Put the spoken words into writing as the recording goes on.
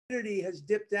has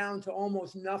dipped down to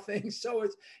almost nothing. So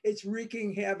it's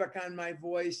wreaking havoc on my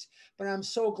voice. But I'm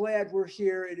so glad we're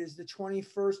here. It is the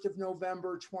 21st of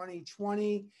November,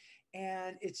 2020.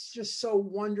 And it's just so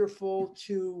wonderful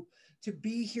to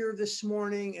be here this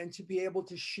morning and to be able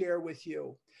to share with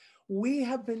you. We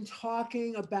have been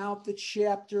talking about the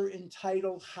chapter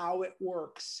entitled How It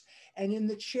Works. And in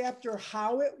the chapter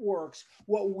How It Works,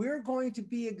 what we're going to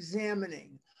be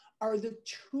examining are the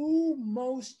two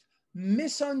most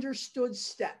misunderstood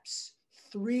steps,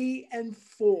 3 and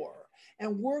 4.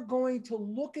 And we're going to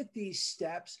look at these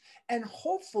steps, and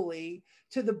hopefully,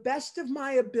 to the best of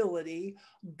my ability,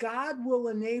 God will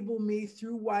enable me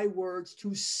through my words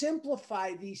to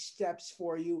simplify these steps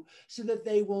for you so that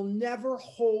they will never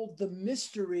hold the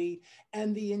mystery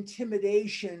and the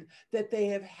intimidation that they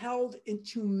have held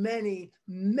into many,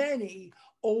 many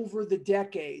over the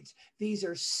decades. These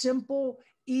are simple,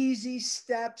 easy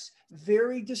steps,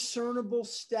 very discernible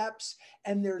steps,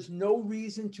 and there's no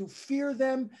reason to fear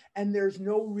them, and there's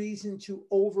no reason to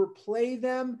overplay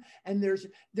them. And there's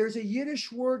a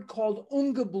Yiddish word called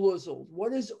ungebluzzled.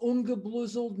 What does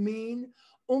ungebluzzled mean?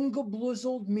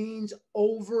 Ungebluzzled means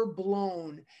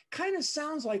overblown. Kind of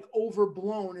sounds like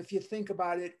overblown if you think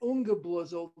about it.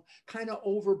 Ungebluzzled, kind of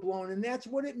overblown. And that's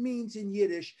what it means in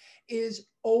Yiddish, is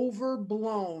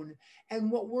overblown.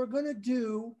 And what we're going to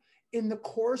do in the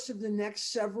course of the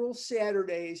next several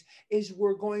Saturdays is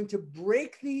we're going to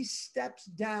break these steps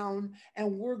down,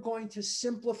 and we're going to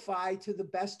simplify to the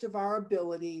best of our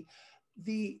ability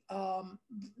the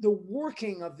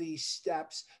working of these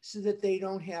steps so that they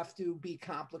don't have to be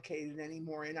complicated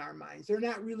anymore in our minds. They're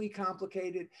not really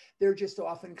complicated. They're just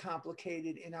often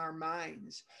complicated in our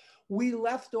minds. We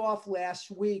left off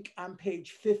last week on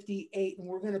page 58, and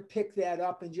we're going to pick that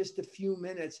up in just a few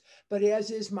minutes. But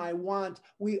as is my wont,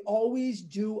 we always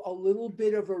do a little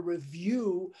bit of a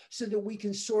review so that we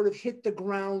can sort of hit the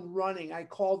ground running. I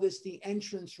call this the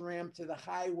entrance ramp to the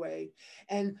highway.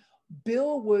 And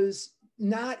Bill was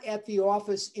not at the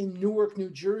office in Newark, New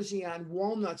Jersey on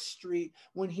Walnut Street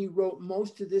when he wrote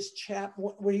most of this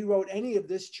when he wrote any of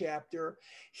this chapter.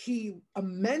 He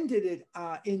amended it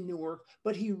in Newark,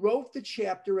 but he wrote the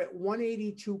chapter at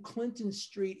 182 Clinton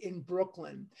Street in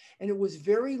Brooklyn. And it was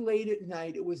very late at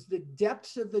night. It was the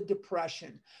depths of the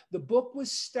Depression. The book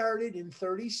was started in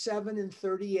 37 and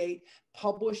 38,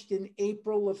 published in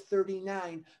April of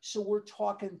 39. So we're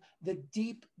talking the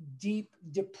deep, deep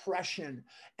depression.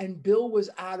 And Bill was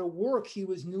out of work. He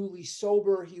was newly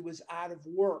sober. He was out of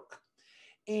work.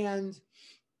 And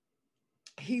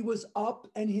he was up,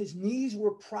 and his knees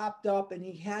were propped up, and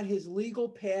he had his legal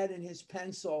pad and his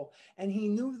pencil. And he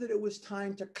knew that it was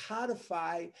time to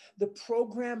codify the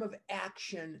program of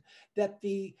action that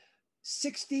the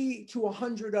 60 to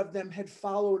 100 of them had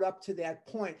followed up to that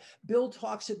point. Bill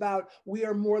talks about we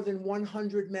are more than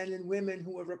 100 men and women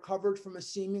who have recovered from a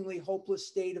seemingly hopeless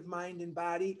state of mind and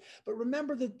body. But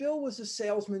remember that Bill was a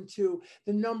salesman too.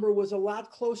 The number was a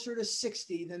lot closer to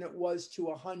 60 than it was to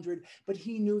 100, but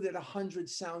he knew that 100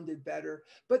 sounded better.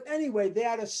 But anyway,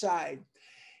 that aside,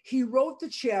 he wrote the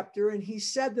chapter, and he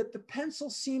said that the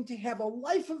pencil seemed to have a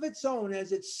life of its own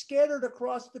as it scattered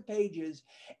across the pages.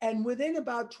 And within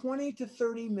about 20 to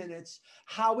 30 minutes,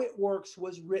 How It Works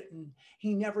was written.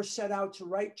 He never set out to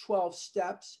write 12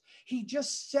 steps. He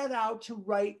just set out to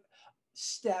write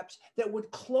steps that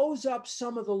would close up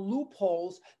some of the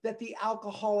loopholes that the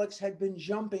alcoholics had been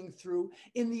jumping through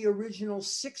in the original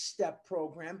 6-step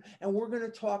program. And we're going to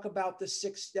talk about the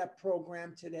 6-step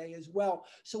program today as well.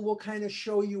 So we'll kind of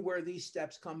show you where these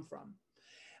steps come from.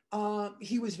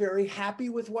 He was very happy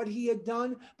with what he had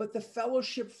done, but the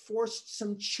fellowship forced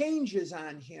some changes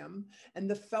on him. And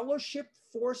the fellowship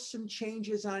forced some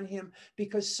changes on him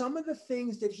because some of the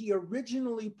things that he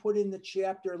originally put in the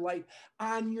chapter, like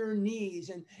on your knees,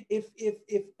 and if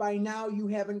by now you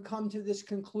haven't come to this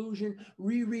conclusion,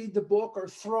 reread the book or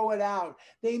throw it out.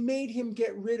 They made him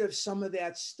get rid of some of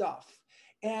that stuff.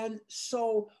 And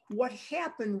so what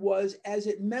happened was, as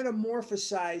it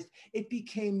metamorphosized, it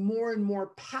became more and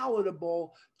more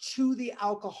palatable to the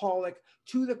alcoholic,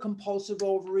 to the compulsive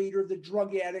overeater, the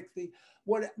drug addict, the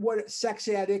what sex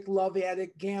addict, love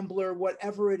addict, gambler,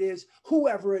 whatever it is,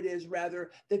 whoever it is rather,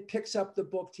 that picks up the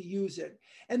book to use it.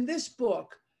 And this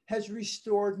book has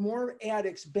restored more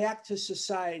addicts back to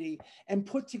society and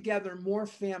put together more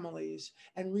families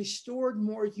and restored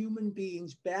more human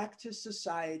beings back to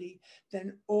society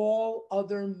than all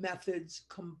other methods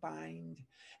combined.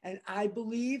 And I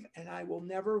believe, and I will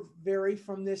never vary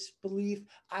from this belief,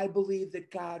 I believe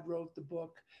that God wrote the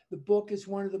book. The book is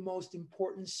one of the most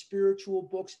important spiritual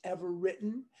books ever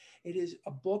written. It is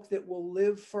a book that will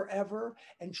live forever,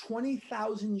 and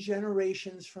 20,000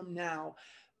 generations from now,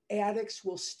 addicts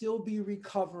will still be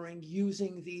recovering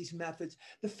using these methods.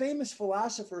 The famous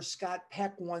philosopher Scott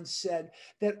Peck once said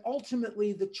that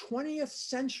ultimately the 20th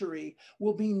century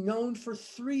will be known for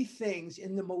three things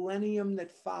in the millennium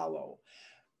that follow.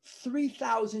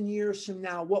 3,000 years from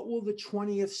now, what will the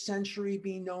 20th century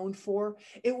be known for?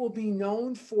 It will be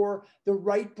known for the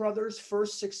Wright brothers'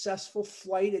 first successful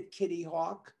flight at Kitty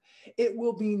Hawk. It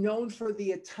will be known for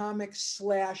the atomic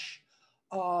slash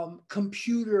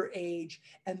computer age.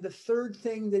 And the third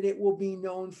thing that it will be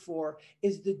known for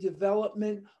is the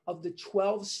development of the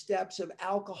 12 steps of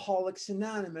Alcoholics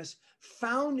Anonymous,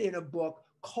 found in a book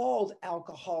called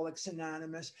Alcoholics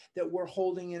Anonymous that we're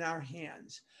holding in our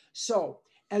hands. So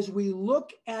as we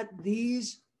look at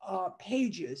these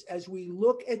pages, as we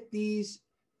look at these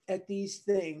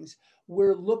things,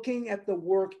 we're looking at the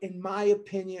work, in my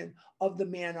opinion, of the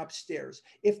man upstairs.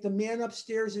 If the man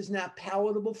upstairs is not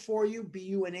palatable for you, be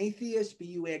you an atheist, be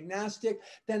you agnostic,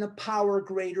 then a power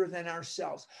greater than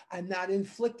ourselves. I'm not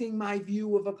inflicting my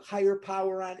view of a higher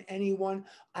power on anyone.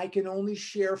 I can only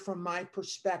share from my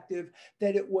perspective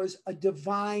that it was a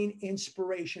divine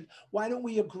inspiration. Why don't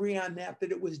we agree on that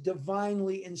it was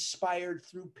divinely inspired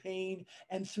through pain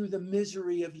and through the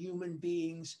misery of human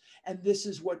beings? And this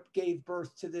is what gave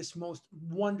birth to this most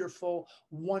wonderful,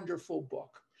 wonderful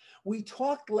book. We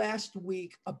talked last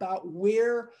week about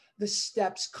where the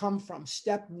steps come from.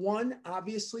 Step one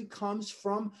obviously comes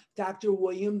from Dr.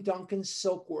 William Duncan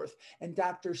Silkworth. And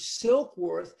Dr.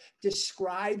 Silkworth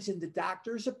describes, in the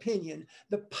doctor's opinion,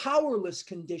 the powerless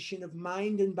condition of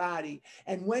mind and body.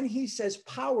 And when he says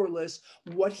powerless,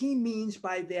 what he means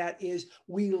by that is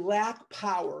we lack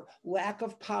power. Lack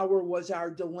of power was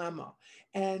our dilemma.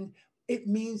 And it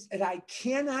means that I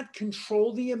cannot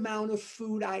control the amount of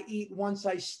food I eat once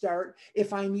I start.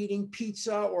 If I'm eating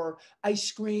pizza or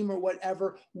ice cream or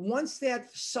whatever, once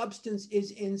that substance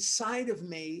is inside of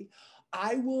me,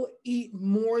 I will eat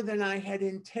more than I had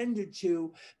intended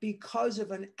to because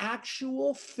of an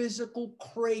actual physical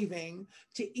craving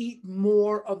to eat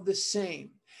more of the same.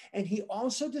 And he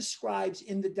also describes,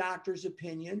 in the doctor's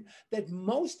opinion, that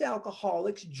most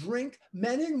alcoholics drink,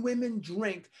 men and women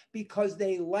drink because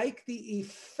they like the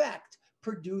effect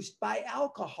produced by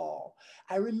alcohol.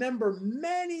 I remember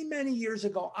many, many years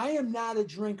ago, I am not a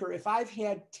drinker. If I've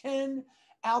had 10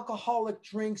 alcoholic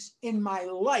drinks in my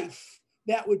life,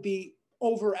 that would be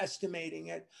overestimating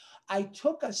it. I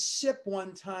took a sip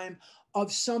one time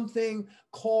of something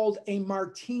called a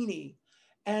martini.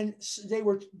 And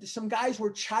some guys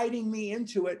were chiding me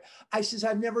into it. I says,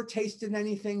 I've never tasted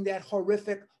anything that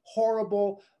horrific,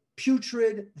 horrible,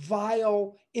 putrid,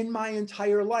 vile in my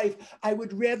entire life. I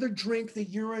would rather drink the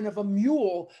urine of a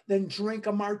mule than drink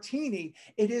a martini.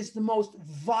 It is the most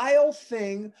vile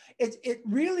thing.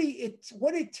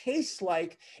 What it tastes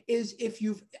like is,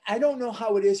 I don't know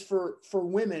how it is for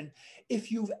women. If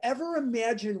you've ever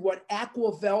imagined what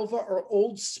Aqua Velva or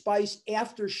Old Spice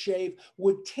aftershave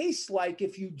would taste like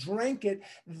if you drank it,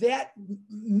 that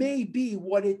may be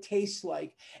what it tastes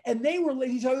like. And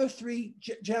these other three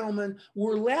gentlemen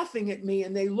were laughing at me,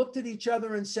 and they looked at each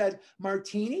other and said,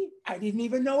 martini? I didn't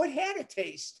even know it had a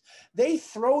taste. They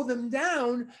throw them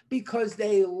down because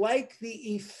they like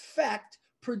the effect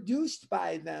produced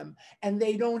by them, and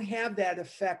they don't have that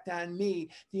effect on me.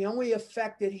 The only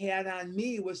effect it had on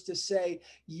me was to say,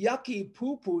 yucky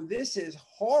poo-poo, this is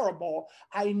horrible.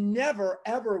 I never,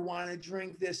 ever want to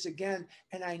drink this again,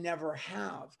 and I never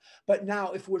have. But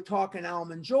now if we're talking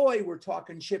Almond Joy, we're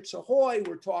talking Chips Ahoy,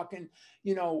 we're talking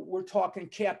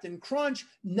Captain Crunch,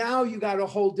 now you got a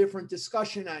whole different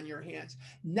discussion on your hands.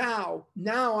 Now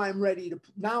I'm ready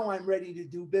to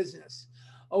do business.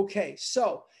 Okay,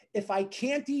 so if I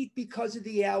can't eat because of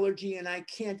the allergy and I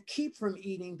can't keep from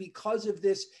eating because of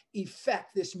this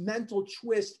effect, this mental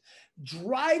twist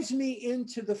drives me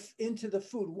into the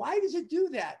food. Why does it do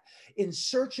that? In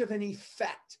search of an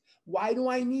effect. Why do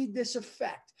I need this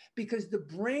effect? Because the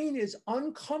brain is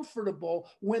uncomfortable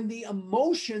when the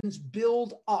emotions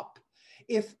build up.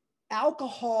 If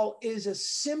alcohol is a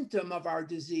symptom of our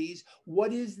disease,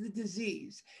 what is the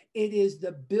disease? It is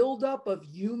the buildup of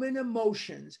human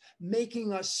emotions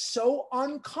making us so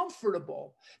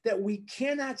uncomfortable that we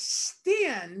cannot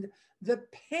stand the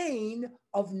pain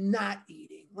of not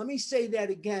eating. Let me say that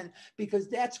again, because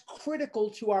that's critical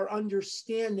to our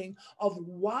understanding of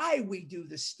why we do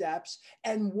the steps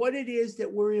and what it is that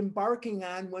we're embarking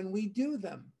on when we do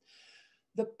them.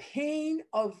 The pain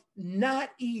of not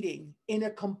eating in a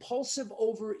compulsive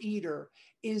overeater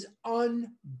is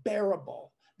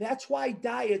unbearable. That's why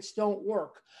diets don't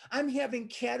work. I'm having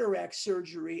cataract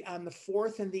surgery on the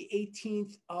 4th and the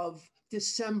 18th of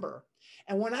December.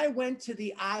 And when I went to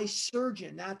the eye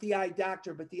surgeon, not the eye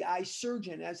doctor, but the eye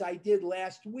surgeon, as I did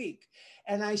last week,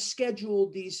 and I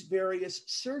scheduled these various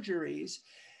surgeries,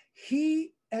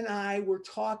 he and I were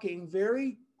talking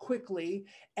very quickly,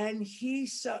 and he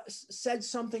said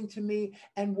something to me,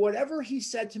 and whatever he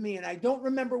said to me, and I don't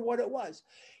remember what it was,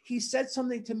 he said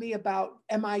something to me about,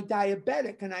 am I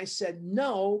diabetic? And I said,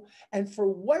 no. And for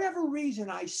whatever reason,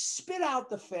 I spit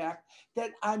out the fact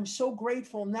that I'm so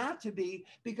grateful not to be,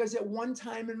 because at one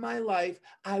time in my life,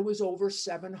 I was over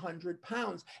 700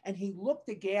 pounds. And he looked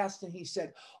aghast and he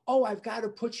said, oh, I've got to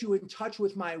put you in touch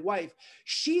with my wife.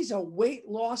 She's a weight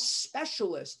loss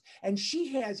specialist, and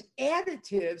she has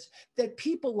additives that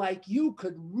people like you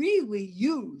could really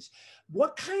use.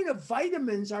 What kind of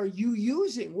vitamins are you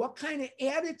using? What kind of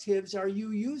additives are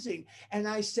you using? And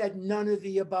I said, none of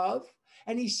the above.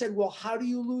 And he said, well, how do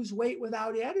you lose weight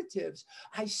without additives?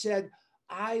 I said,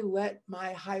 I let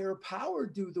my higher power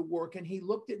do the work. And he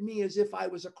looked at me as if I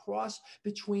was a cross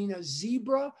between a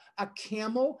zebra, a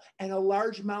camel, and a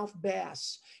largemouth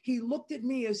bass. He looked at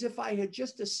me as if I had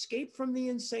just escaped from the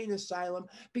insane asylum,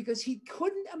 because he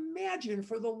couldn't imagine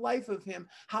for the life of him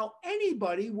how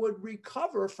anybody would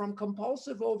recover from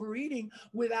compulsive overeating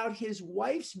without his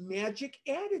wife's magic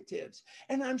additives.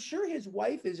 And I'm sure his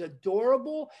wife is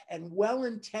adorable and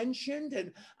well-intentioned,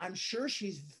 and I'm sure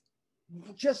she's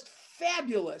just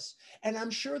fabulous. And I'm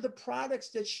sure the products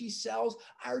that she sells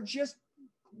are just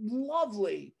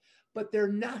lovely, but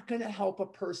they're not going to help a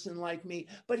person like me.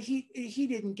 But he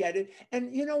didn't get it.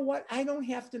 And you know what? I don't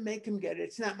have to make him get it.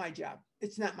 It's not my job.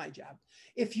 It's not my job.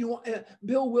 If you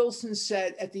Bill Wilson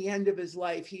said at the end of his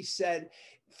life, he said,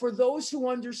 for those who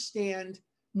understand,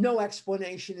 no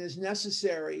explanation is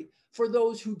necessary. For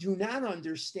those who do not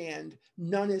understand,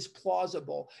 none is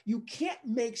plausible. You can't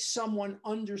make someone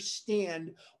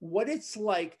understand what it's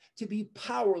like to be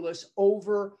powerless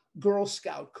over Girl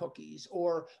Scout cookies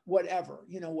or whatever,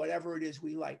 whatever it is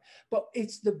we like. But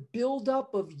it's the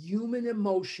buildup of human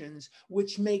emotions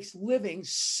which makes living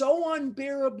so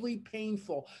unbearably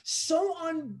painful, so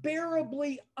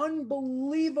unbearably,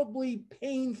 unbelievably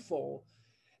painful,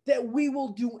 that we will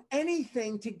do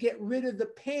anything to get rid of the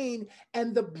pain.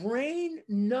 And the brain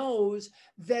knows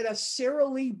that a Sara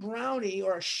Lee brownie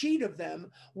or a sheet of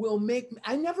them will make,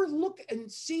 I never look and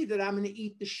see that I'm going to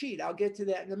eat the sheet. I'll get to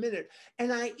that in a minute.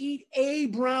 And I eat a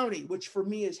brownie, which for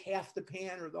me is half the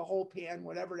pan or the whole pan,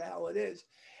 whatever the hell it is.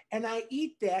 And I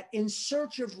eat that in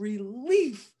search of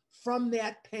relief from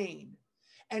that pain.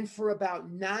 And for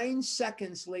about 9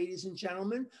 seconds, ladies and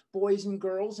gentlemen, boys and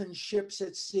girls and ships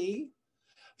at sea,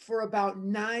 for about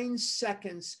 9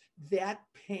 seconds, that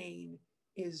pain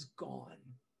is gone.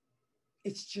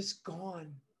 It's just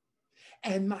gone.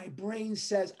 And my brain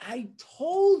says, I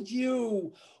told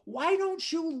you, why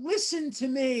don't you listen to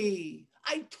me?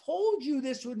 I told you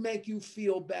this would make you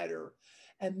feel better.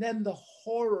 And then the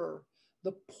horror,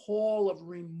 the pall of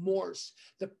remorse,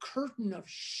 the curtain of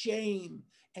shame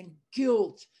and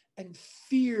guilt and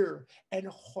fear and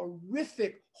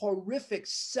horrific, horrific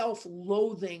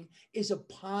self-loathing is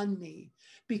upon me,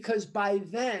 because by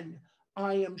then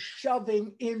I am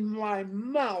shoving in my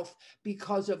mouth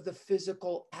because of the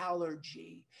physical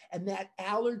allergy. And that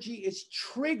allergy is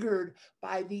triggered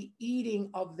by the eating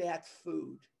of that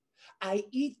food. I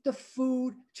eat the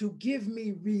food to give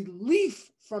me relief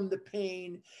from the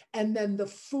pain, and then the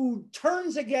food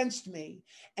turns against me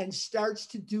and starts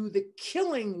to do the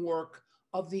killing work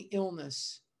of the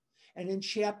illness. And in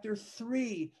chapter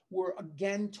 3, we're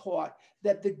again taught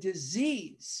that the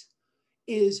disease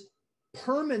is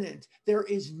permanent. There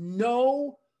is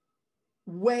no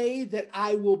way that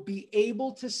I will be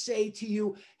able to say to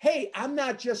you, hey, I'm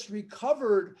not just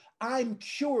recovered, I'm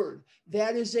cured.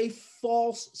 That is a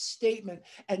false statement.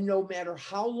 And no matter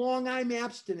how long I'm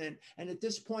abstinent, and at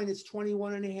this point it's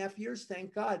 21 and a half years,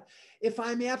 thank God. If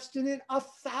I'm abstinent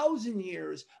 1,000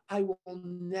 years, I will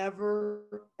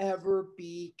never, ever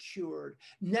be cured.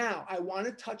 Now, I want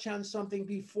to touch on something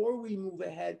before we move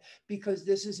ahead, because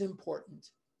this is important.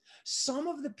 Some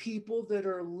of the people that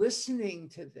are listening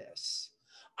to this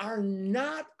are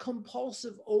not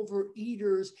compulsive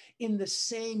overeaters in the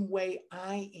same way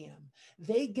I am.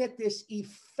 They get this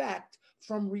effect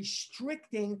from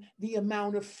restricting the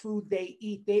amount of food they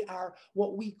eat. They are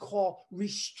what we call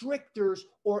restrictors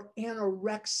or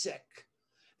anorexic.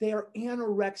 They are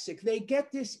anorexic. They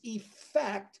get this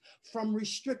effect from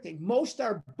restricting. Most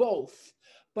are both,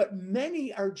 but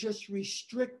many are just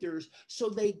restrictors. So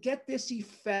they get this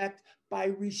effect by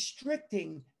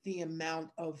restricting the amount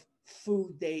of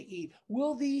food they eat.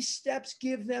 Will these steps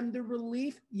give them the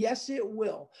relief? Yes, it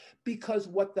will. Because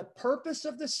what the purpose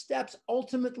of the steps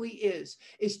ultimately is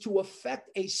to effect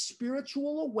a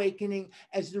spiritual awakening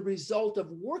as the result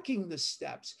of working the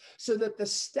steps, so that the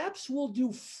steps will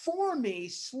do for me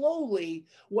slowly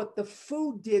what the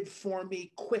food did for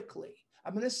me quickly.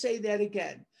 I'm going to say that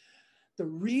again. The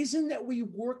reason that we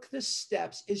work the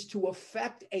steps is to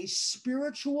effect a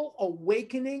spiritual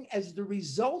awakening as the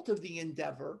result of the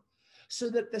endeavor, so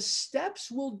that the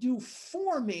steps will do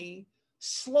for me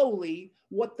slowly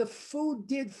what the food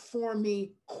did for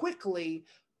me quickly,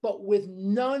 but with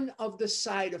none of the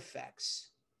side effects.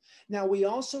 Now, we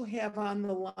also have on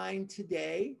the line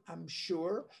today, I'm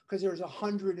sure, because there's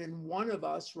 101 of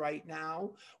us right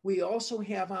now, we also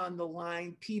have on the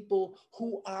line people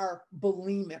who are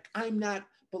bulimic. I'm not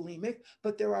bulimic,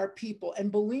 but there are people,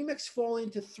 and bulimics fall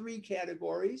into three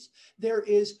categories. There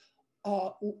is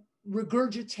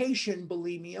regurgitation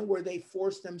bulimia, where they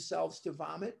force themselves to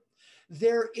vomit.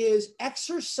 There is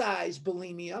exercise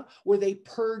bulimia, where they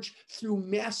purge through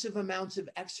massive amounts of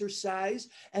exercise.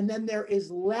 And then there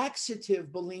is laxative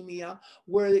bulimia,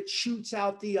 where it shoots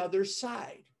out the other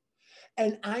side.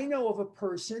 And I know of a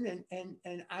person,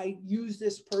 and I use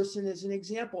this person as an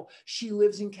example. She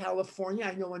lives in California.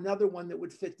 I know another one that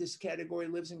would fit this category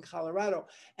lives in Colorado.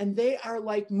 And they are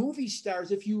like movie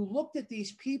stars. If you looked at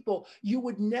these people, you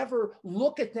would never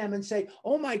look at them and say,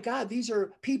 oh my God, these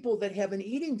are people that have an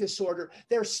eating disorder.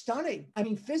 They're stunning. I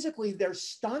mean, physically, they're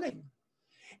stunning.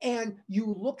 And you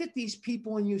look at these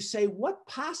people and you say, what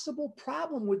possible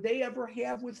problem would they ever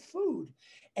have with food?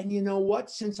 And you know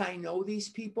what? Since I know these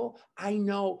people, I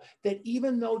know that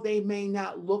even though they may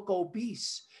not look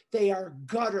obese, they are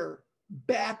gutter,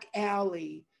 back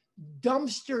alley,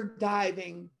 dumpster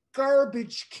diving,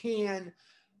 garbage can,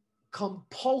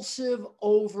 compulsive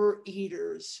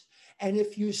overeaters. And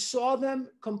if you saw them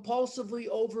compulsively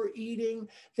overeating,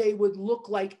 they would look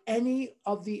like any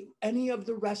of the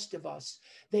rest of us.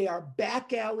 They are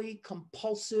back alley,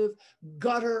 compulsive,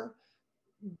 gutter,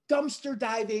 dumpster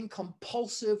diving,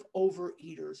 compulsive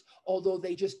overeaters, although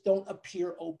they just don't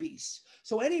appear obese.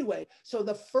 So anyway, so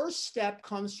the first step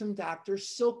comes from Dr.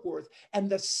 Silkworth, and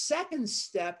the second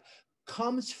step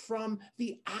comes from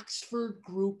the Oxford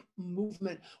Group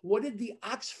movement. What did the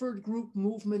Oxford Group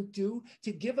movement do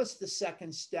to give us the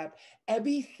second step?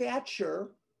 Ebby Thatcher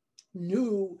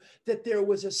knew that there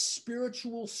was a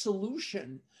spiritual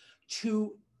solution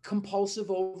to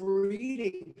compulsive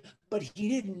overeating, but he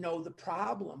didn't know the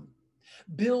problem.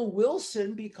 Bill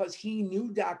Wilson, because he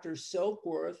knew Dr.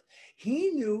 Silkworth,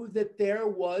 he knew that there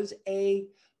was a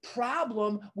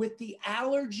problem with the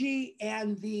allergy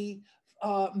and the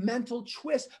mental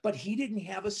twist, but he didn't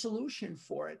have a solution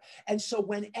for it. And so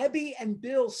when Ebby and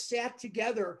Bill sat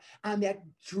together on that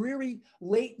dreary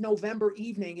late November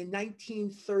evening in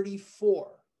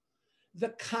 1934, the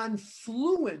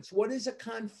confluence, what is a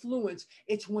confluence?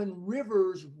 It's when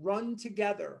rivers run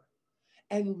together.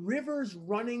 And rivers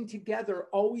running together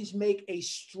always make a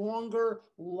stronger,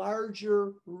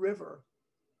 larger river.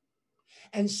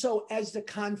 And so as the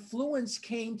confluence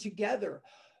came together,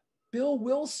 Bill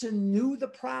Wilson knew the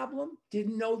problem,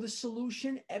 didn't know the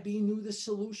solution. Ebby knew the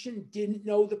solution, didn't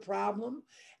know the problem.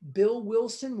 Bill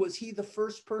Wilson, was he the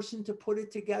first person to put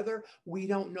it together? We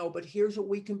don't know, but here's what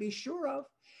we can be sure of.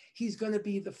 He's going to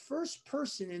be the first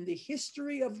person in the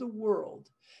history of the world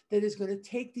that is going to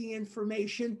take the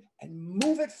information and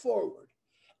move it forward.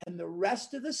 And the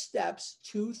rest of the steps,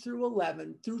 2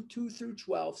 through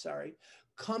 12,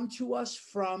 come to us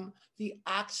from the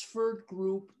Oxford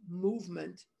Group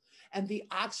movement. And the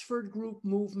Oxford Group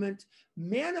movement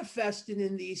manifested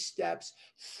in these steps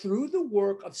through the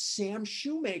work of Sam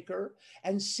Shoemaker.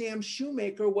 And Sam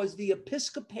Shoemaker was the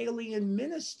Episcopalian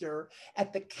minister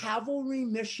at the Calvary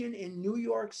Mission in New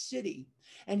York City.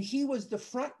 And he was the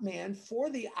front man for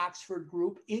the Oxford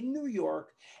Group in New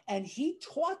York. And he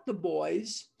taught the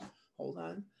boys, hold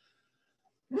on.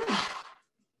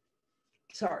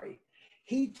 Sorry.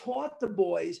 He taught the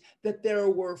boys that there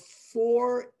were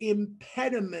 4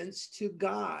 impediments to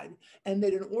God, and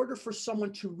that in order for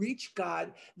someone to reach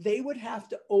God, they would have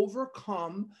to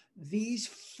overcome these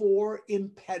 4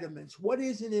 impediments. What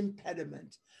is an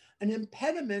impediment? An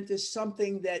impediment is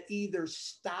something that either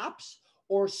stops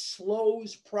or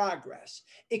slows progress.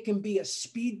 It can be a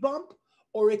speed bump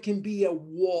or it can be a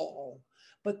wall.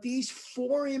 But these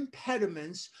 4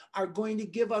 impediments are going to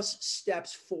give us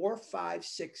steps 4, 5,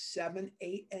 6, 7,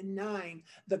 8, and 9,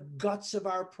 the guts of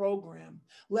our program.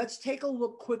 Let's take a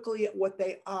look quickly at what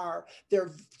they are.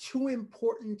 They're too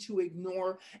important to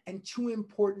ignore and too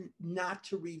important not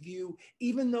to review.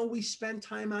 Even though we spent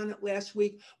time on it last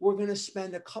week, we're going to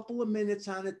spend a couple of minutes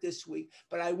on it this week,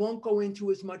 but I won't go into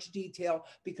as much detail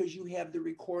because you have the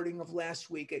recording of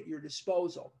last week at your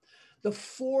disposal. The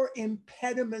 4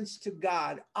 impediments to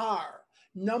God are,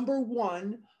 number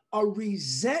 1, a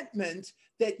resentment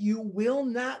that you will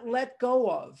not let go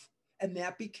of. And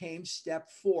that became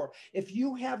step 4. If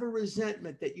you have a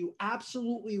resentment that you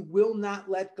absolutely will not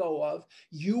let go of,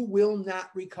 you will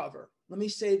not recover. Let me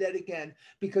say that again,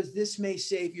 because this may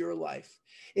save your life.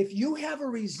 If you have a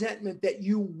resentment that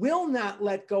you will not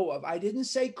let go of, I didn't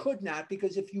say could not,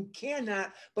 because if you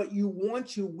cannot, but you want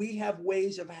to, we have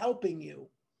ways of helping you.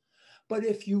 But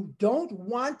if you don't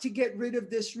want to get rid of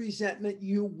this resentment,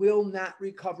 you will not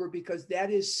recover, because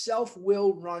that is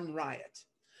self-will run riot.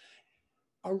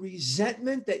 A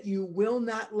resentment that you will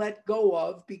not let go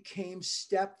of became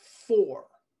step 4.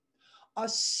 A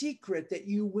secret that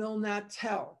you will not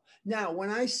tell. Now, when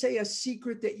I say a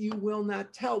secret that you will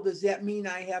not tell, does that mean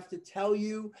I have to tell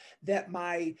you that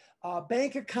my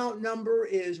bank account number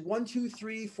is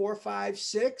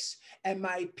 123456 and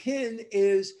my PIN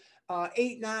is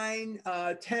 8, 9,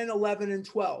 10, 11, and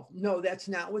 12? No, that's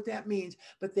not what that means.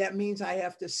 But that means I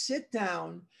have to sit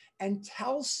down and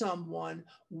tell someone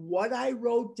what I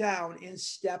wrote down in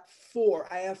step 4.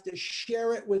 I have to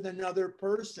share it with another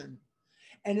person.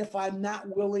 And if I'm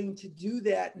not willing to do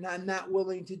that, and I'm not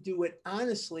willing to do it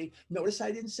honestly, notice I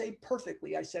didn't say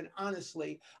perfectly, I said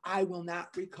honestly, I will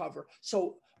not recover.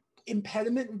 So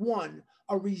impediment 1,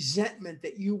 a resentment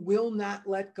that you will not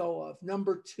let go of.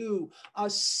 Number 2, a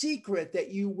secret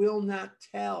that you will not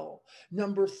tell.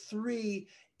 Number 3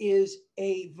 is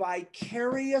a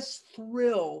vicarious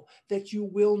thrill that you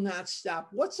will not stop.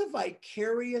 What's a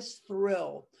vicarious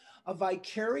thrill? A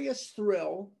vicarious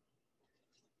thrill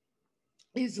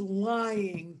is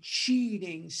lying,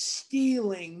 cheating,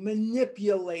 stealing,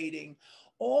 manipulating,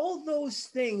 all those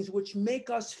things which make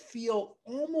us feel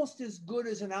almost as good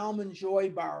as an Almond Joy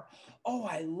bar. Oh,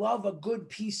 I love a good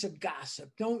piece of gossip,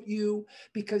 don't you?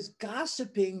 Because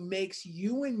gossiping makes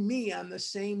you and me on the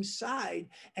same side,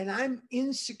 and I'm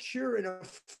insecure and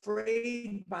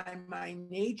afraid by my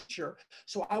nature.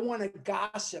 So I want to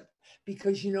gossip,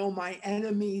 because, you know, my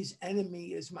enemy's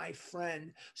enemy is my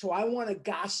friend. So I want to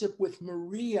gossip with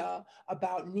Maria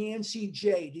about Nancy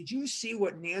J. Did you see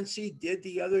what Nancy did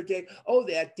the other day? Oh,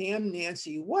 that damn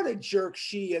Nancy, what a jerk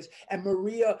she is. And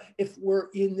Maria, if we're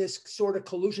in this sort of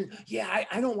collusion, yeah,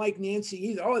 I don't like Nancy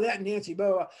either. Oh, that Nancy, blah,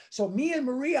 blah, blah. So me and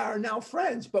Maria are now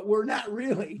friends, but we're not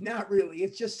really.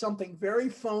 It's just something very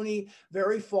phony,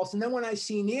 very false. And then when I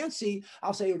see Nancy,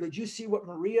 I'll say, oh, did you see what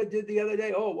Maria did the other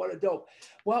day? Oh, what a dope.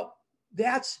 Well,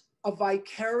 that's a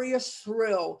vicarious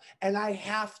thrill, and I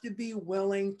have to be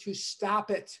willing to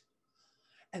stop it.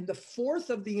 And the 4th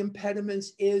of the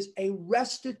impediments is a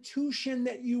restitution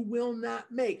that you will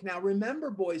not make. Now, remember,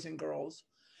 boys and girls,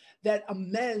 that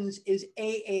amends is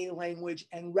AA language,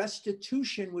 and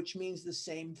restitution, which means the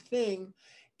same thing,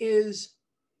 is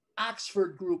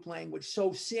Oxford group language.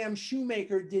 So Sam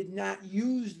Shoemaker did not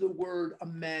use the word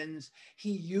amends.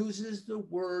 He uses the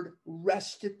word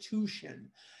restitution.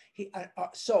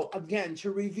 So again,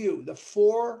 to review, the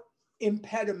 4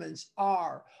 impediments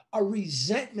are a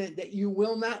resentment that you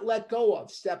will not let go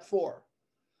of, step 4.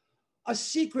 A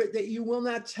secret that you will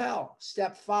not tell,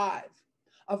 step 5.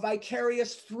 A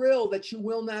vicarious thrill that you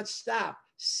will not stop,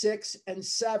 6 and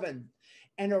 7.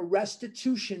 And a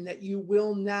restitution that you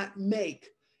will not make,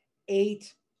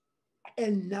 8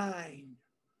 and 9.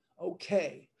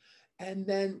 Okay. And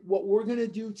then what we're going to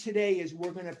do today is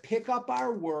we're going to pick up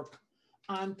our work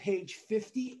on page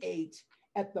 58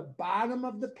 at the bottom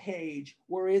of the page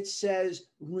where it says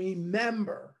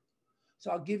remember.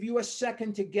 So I'll give you a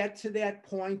second to get to that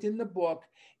point in the book.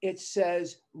 It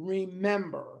says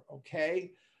remember,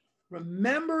 okay?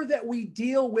 Remember that we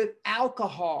deal with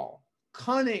alcohol,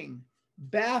 cunning,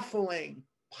 baffling,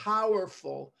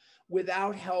 powerful.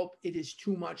 Without help, it is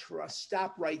too much for us.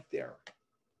 Stop right there.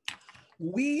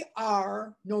 We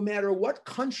are, no matter what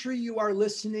country you are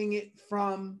listening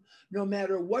from, no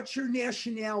matter what your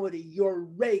nationality, your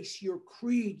race, your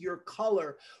creed, your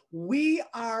color, we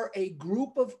are a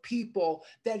group of people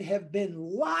that have been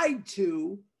lied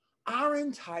to our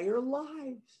entire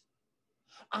lives.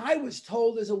 I was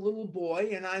told as a little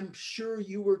boy, and I'm sure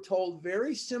you were told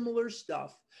very similar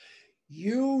stuff.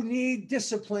 You need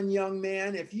discipline, young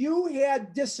man. If you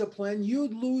had discipline,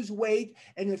 you'd lose weight.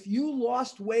 And if you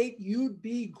lost weight, you'd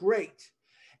be great.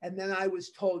 And then I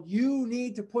was told, you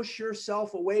need to push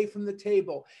yourself away from the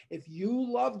table. If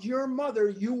you loved your mother,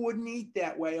 you wouldn't eat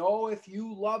that way. Oh, if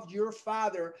you loved your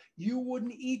father, you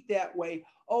wouldn't eat that way.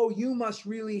 Oh, you must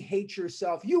really hate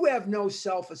yourself. You have no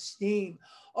self-esteem.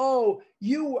 Oh,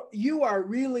 you are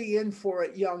really in for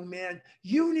it, young man.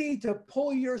 You need to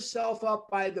pull yourself up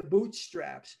by the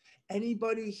bootstraps.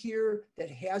 Anybody here that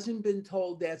hasn't been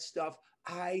told that stuff,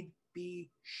 I'd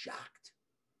be shocked.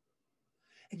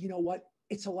 And you know what?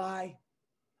 It's a lie.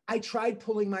 I tried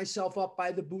pulling myself up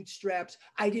by the bootstraps.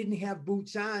 I didn't have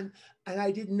boots on and I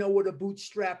didn't know what a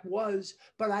bootstrap was,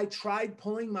 but I tried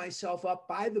pulling myself up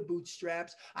by the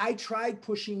bootstraps. I tried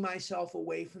pushing myself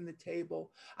away from the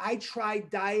table. I tried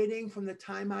dieting from the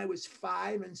time I was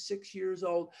 5 and 6 years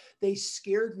old. They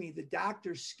scared me. The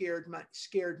doctors scared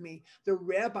me. The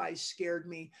rabbis scared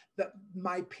me.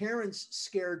 My parents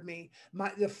scared me.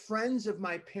 The friends of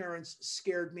my parents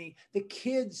scared me. The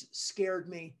kids scared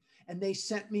me. And they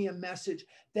sent me a message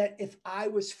that if I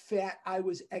was fat, I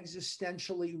was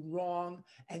existentially wrong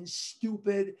and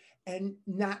stupid and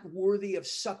not worthy of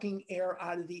sucking air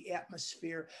out of the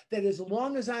atmosphere. That as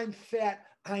long as I'm fat,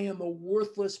 I am a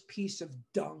worthless piece of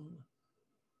dung.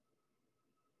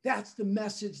 That's the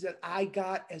message that I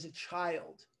got as a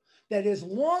child. That as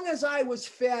long as I was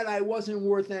fat, I wasn't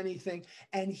worth anything.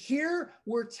 And here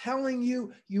we're telling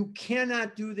you, you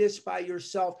cannot do this by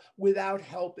yourself without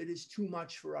help. It is too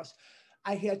much for us.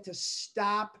 I had to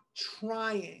stop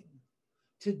trying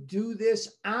to do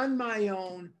this on my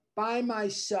own, by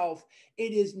myself.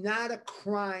 It is not a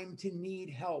crime to need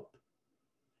help.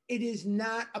 It is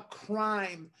not a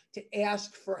crime to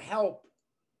ask for help.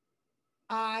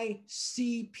 I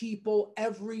see people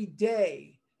every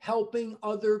day helping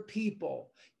other people,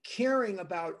 caring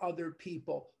about other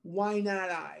people. Why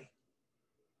not I?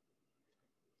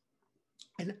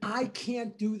 And I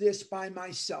can't do this by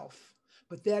myself,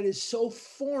 but that is so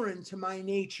foreign to my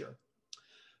nature.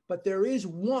 But there is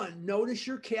one, notice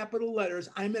your capital letters.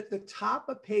 I'm at the top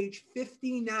of page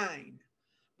 59,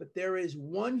 but there is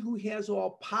one who has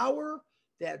all power.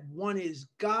 That one is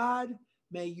God.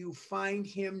 May you find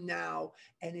him now.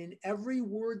 And in every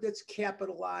word that's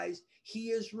capitalized,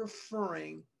 he is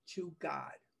referring to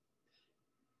God.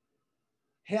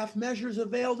 Half measures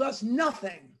availed us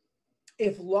nothing.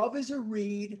 If love is a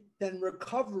reed, then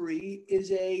recovery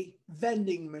is a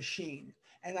vending machine.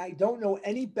 And I don't know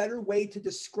any better way to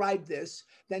describe this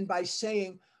than by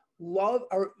saying love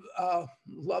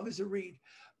is a reed.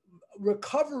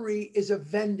 Recovery is a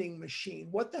vending machine.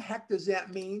 What the heck does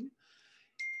that mean?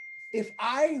 If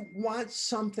I want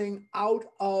something out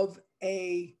of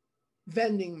a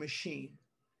vending machine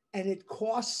and it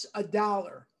costs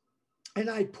 $1 and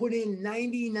I put in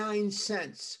 99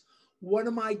 cents, what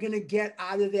am I going to get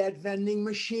out of that vending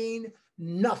machine?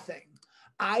 Nothing.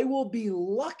 I will be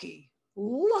lucky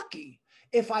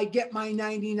if I get my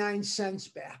 99 cents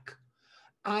back.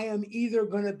 I am either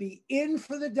going to be in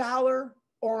for the $1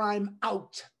 or I'm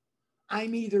out.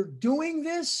 I'm either doing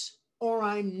this or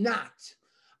I'm not.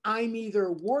 I'm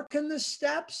either working the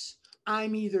steps,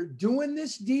 I'm either doing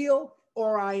this deal,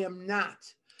 or I am not.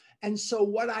 And so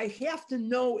what I have to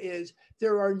know is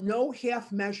there are no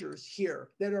half measures here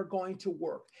that are going to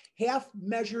work. Half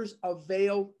measures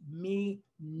avail me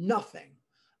nothing.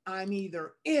 I'm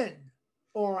either in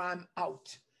or I'm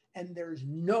out. And there's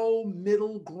no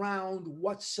middle ground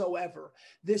whatsoever.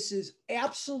 This is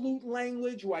absolute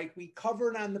language like we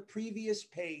covered on the previous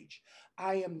page.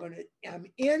 I'm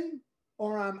in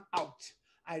or I'm out.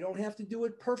 I don't have to do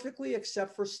it perfectly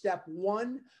except for step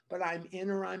 1, but I'm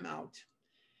in or I'm out.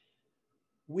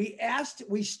 We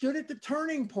stood at the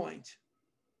turning point.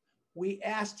 We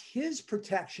asked his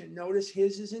protection. Notice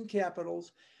his is in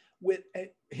capitals, with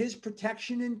his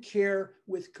protection and care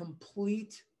with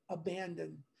complete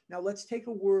abandon. Now let's take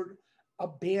a word,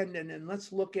 abandon, and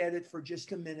let's look at it for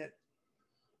just a minute.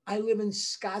 I live in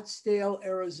Scottsdale,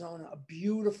 Arizona, a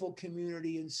beautiful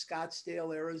community in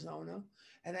Scottsdale, Arizona.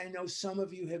 And I know some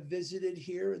of you have visited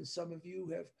here and some of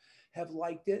you have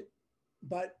liked it.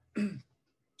 But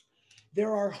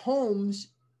there are homes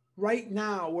right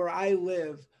now where I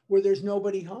live where there's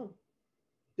nobody home.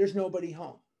 There's nobody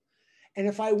home. And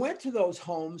if I went to those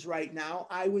homes right now,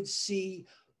 I would see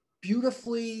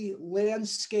beautifully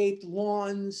landscaped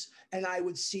lawns, and I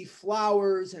would see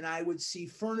flowers, and I would see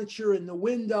furniture in the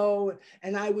window,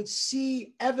 and I would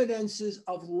see evidences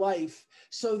of life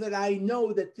so that I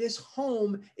know that this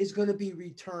home is going to be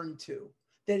returned to,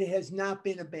 that it has not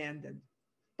been abandoned,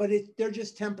 but they're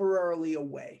just temporarily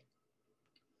away.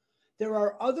 There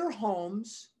are other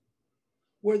homes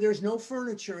where there's no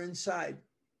furniture inside.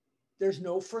 There's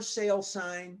no for sale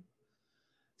sign.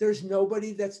 There's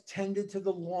nobody that's tended to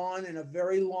the lawn in a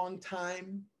very long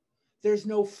time. There's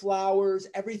no flowers.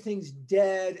 Everything's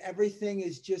dead. Everything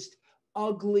is just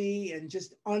ugly and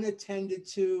just unattended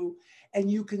to. And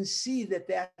you can see that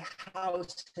that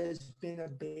house has been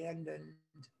abandoned.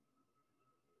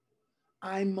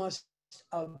 I must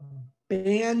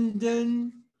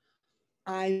abandon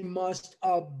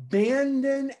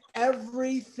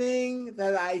everything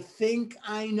that I think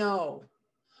I know.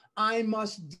 I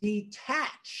must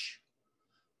detach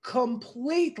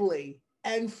completely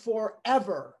and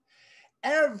forever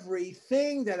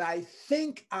everything that I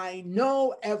think I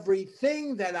know,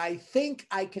 everything that I think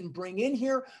I can bring in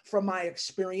here from my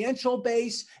experiential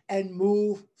base and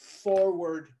move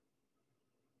forward.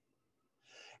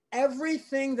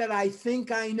 Everything that I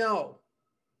think I know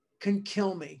can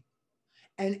kill me.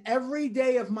 And every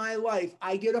day of my life,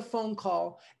 I get a phone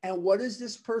call. And what does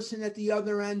this person at the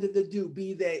other end of the do?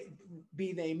 Be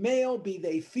they male, be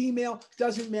they female,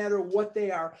 doesn't matter what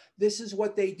they are. This is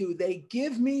what they do. They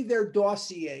give me their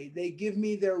dossier. They give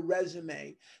me their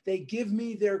resume. They give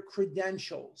me their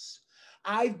credentials.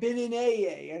 I've been in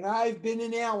AA, and I've been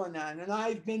in Al-Anon, and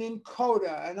I've been in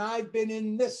CODA, and I've been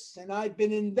in this, and I've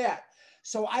been in that.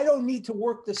 So I don't need to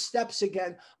work the steps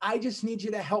again. I just need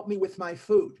you to help me with my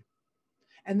food.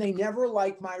 And they never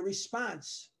like my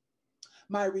response.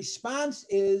 My response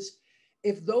is,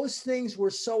 if those things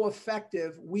were so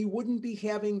effective, we wouldn't be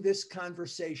having this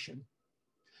conversation.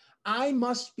 I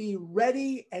must be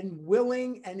ready and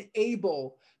willing and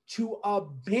able to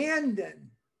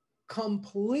abandon,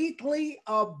 completely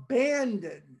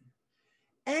abandon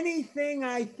anything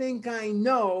I think I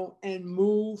know and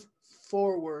move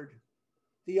forward.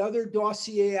 The other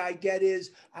dossier I get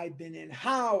is, I've been in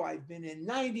How, I've been in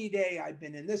 90 Day, I've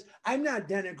been in this. I'm not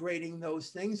denigrating those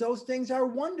things. Those things are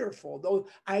wonderful. Though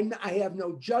I have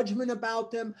no judgment about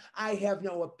them. I have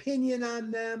no opinion on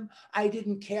them. I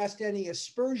didn't cast any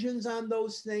aspersions on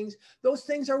those things. Those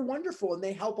things are wonderful and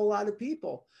they help a lot of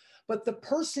people. But the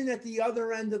person at the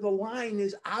other end of the line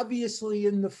is obviously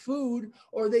in the food,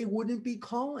 or they wouldn't be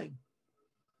calling.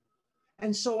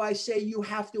 And so I say, you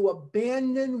have to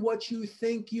abandon what you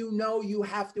think you know. You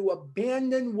have to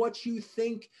abandon what you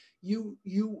think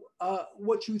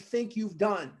what you think you've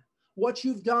done. What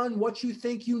you've done, what you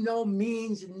think you know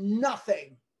means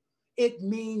nothing. It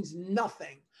means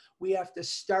nothing. We have to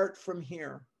start from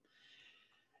here.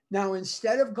 Now,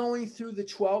 instead of going through the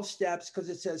 12 steps, because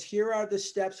it says here are the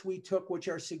steps we took, which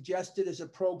are suggested as a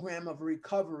program of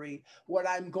recovery, what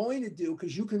I'm going to do,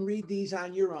 because you can read these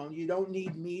on your own, you don't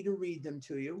need me to read them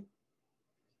to you.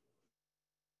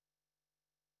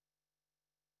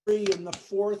 In the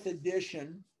 4th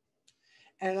edition,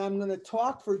 and I'm going to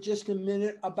talk for just a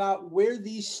minute about where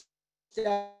these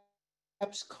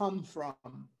steps come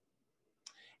from.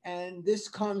 And this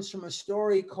comes from a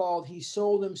story called He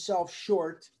Sold Himself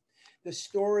Short, the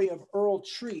story of Earl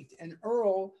Treat. And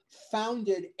Earl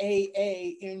founded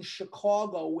AA in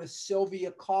Chicago with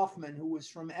Sylvia Kaufman, who was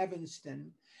from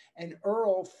Evanston. And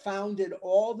Earl founded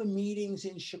all the meetings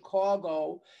in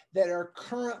Chicago that are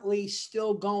currently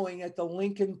still going at the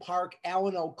Lincoln Park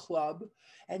Alano Club.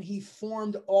 And he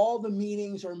formed all the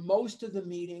meetings, or most of the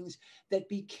meetings, that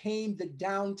became the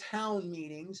downtown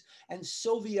meetings. And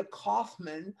Sylvia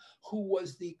Kaufman, who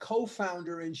was the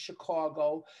co-founder in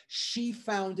Chicago, she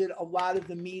founded a lot of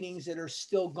the meetings that are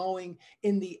still going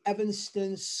in the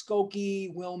Evanston,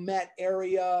 Skokie, Wilmette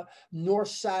area, north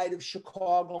side of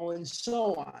Chicago, and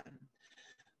so on.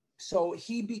 So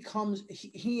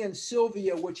he and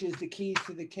Sylvia, which is the keys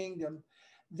to the kingdom,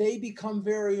 they become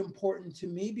very important to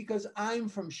me because I'm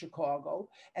from Chicago.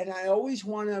 And I always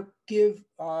want to give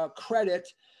credit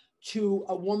to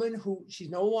a woman who, she's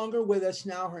no longer with us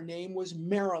now. Her name was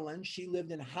Marilyn. She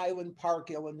lived in Highland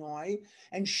Park, Illinois.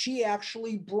 And she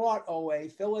actually brought OA,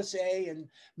 Phyllis A. and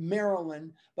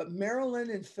Marilyn. But Marilyn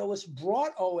and Phyllis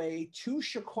brought OA to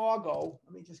Chicago.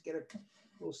 Let me just get a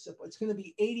little sip. It's going to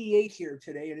be 88 here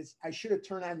today. And I should have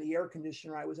turned on the air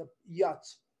conditioner. I was up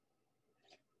yuts.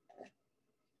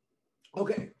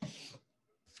 Okay.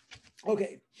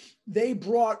 They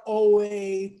brought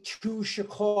OA to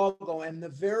Chicago, and the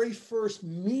very first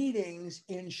meetings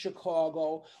in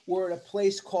Chicago were at a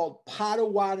place called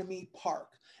Potawatomi Park.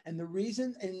 And the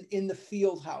reason in the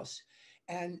field house,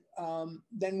 and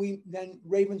then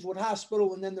Ravenswood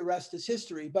Hospital, and then the rest is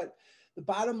history. But The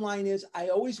bottom line is, I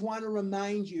always want to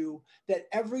remind you that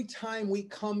every time we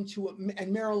come to,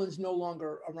 and Marilyn's no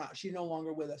longer around, she's no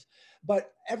longer with us,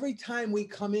 but every time we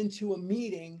come into a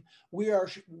meeting, we are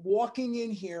walking in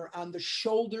here on the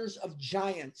shoulders of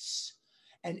giants.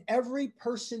 And every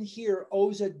person here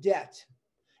owes a debt.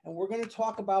 And we're going to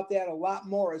talk about that a lot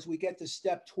more as we get to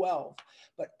step 12.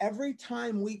 But every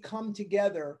time we come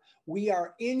together, we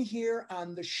are in here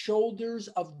on the shoulders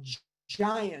of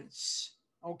giants.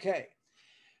 Okay.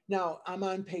 Now I'm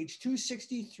on page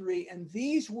 263, and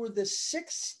these were the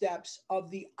 6 steps of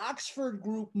the Oxford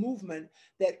Group movement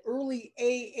that early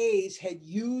AAs had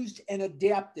used and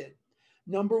adapted.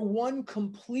 Number 1,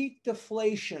 complete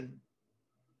deflation.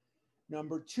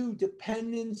 Number 2,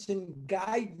 dependence and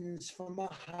guidance from a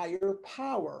higher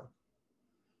power.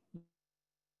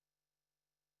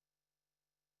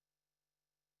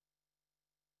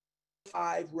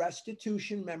 Five,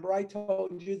 restitution. Remember, I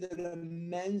told you that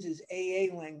amends is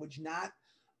AA language, not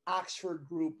Oxford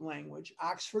Group language.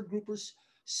 Oxford groupers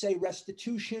say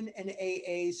restitution and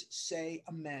AAs say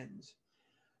amends.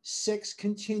 6,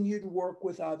 continued work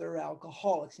with other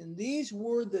alcoholics. And these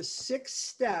were the 6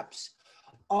 steps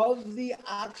of the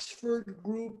Oxford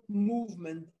Group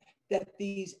movement that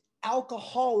these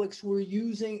alcoholics were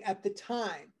using at the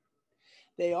time.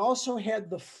 They also had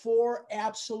the 4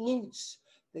 absolutes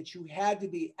that you had to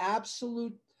be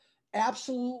absolutely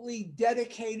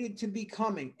dedicated to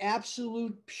becoming: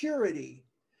 absolute purity,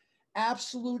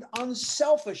 absolute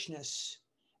unselfishness,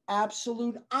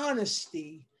 absolute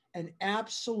honesty, and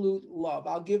absolute love.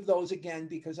 I'll give those again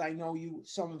because I know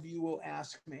some of you will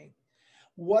ask me.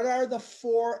 What are the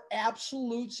 4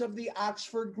 absolutes of the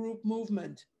Oxford Group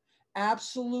movement?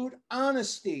 Absolute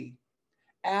honesty,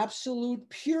 absolute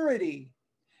purity,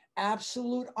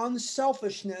 absolute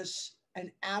unselfishness, and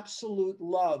absolute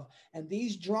love. And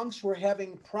these drunks were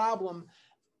having a problem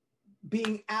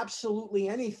being absolutely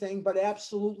anything but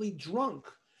absolutely drunk.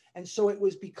 And so it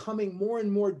was becoming more and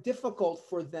more difficult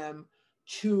for them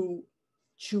to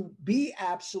be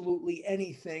absolutely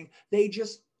anything. They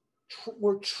just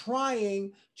were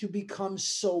trying to become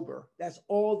sober. That's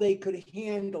all they could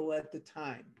handle at the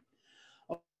time.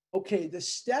 Okay, the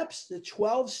steps, the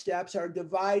 12 steps are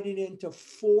divided into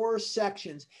 4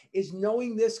 sections. Is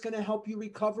knowing this going to help you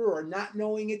recover, or not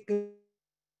knowing it?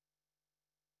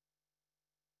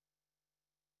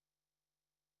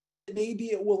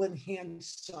 Maybe it will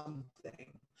enhance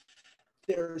something.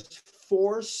 There's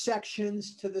 4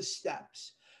 sections to the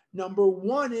steps. Number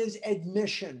 1 is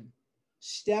admission.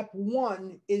 Step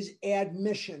 1 is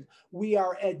admission. We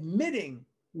are admitting.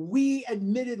 We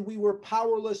admitted we were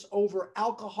powerless over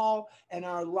alcohol and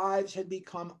our lives had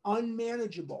become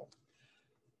unmanageable.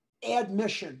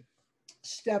 Admission.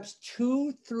 Steps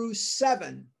 2 through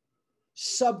 7,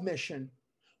 submission.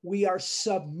 We are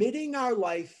submitting our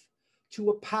life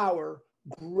to a power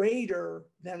greater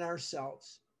than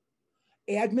ourselves.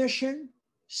 Admission,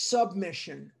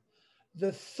 submission.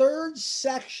 The 3rd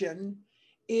section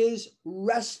is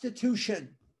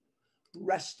restitution.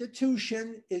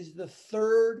 Restitution is the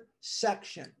 3rd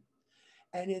section.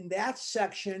 And in that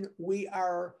section, we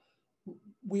are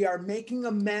making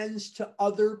amends to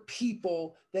other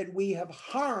people that we have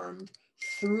harmed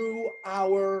through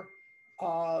our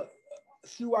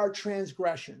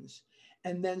transgressions.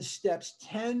 And then steps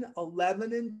 10,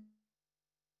 11, and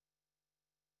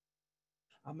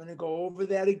I'm going to go over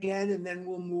that again, and then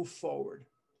we'll move forward.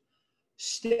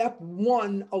 Step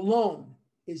 1 alone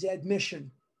is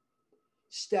admission.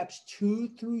 Steps 2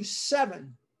 through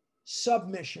 7,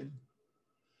 submission.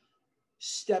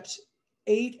 Steps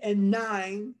 8 and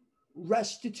 9,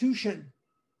 restitution.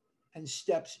 And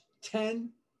steps 10,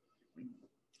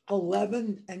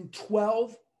 11, and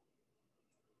 12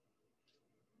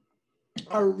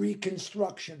 are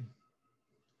reconstruction.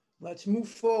 Let's move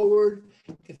forward.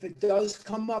 If it does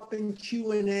come up in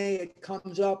Q&A, it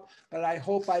comes up, but I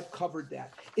hope I've covered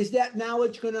that. Is that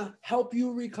knowledge going to help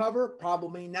you recover?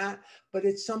 Probably not, but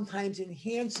it sometimes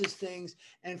enhances things.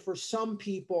 And for some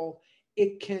people,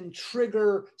 it can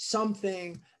trigger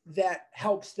something that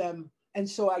helps them. And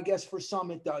so I guess for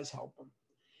some, it does help them.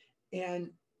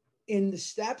 And in the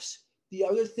steps, the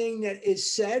other thing that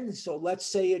is said, so let's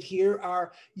say it here,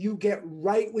 are you get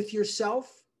right with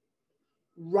yourself,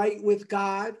 right with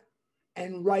God,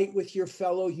 and right with your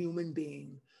fellow human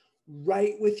being.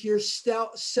 Right with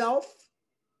yourself,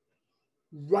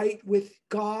 right with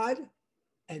God,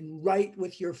 and right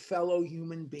with your fellow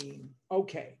human being.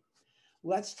 Okay,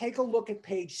 let's take a look at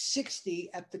page 60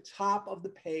 at the top of the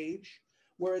page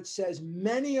where it says,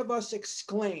 many of us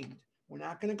exclaimed. We're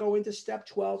not going to go into step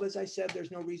 12. As I said,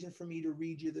 there's no reason for me to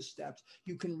read you the steps.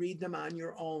 You can read them on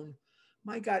your own.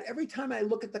 My God, every time I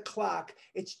look at the clock,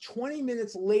 it's 20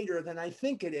 minutes later than I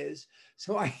think it is.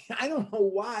 So I don't know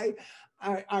why.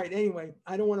 All right, anyway,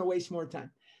 I don't want to waste more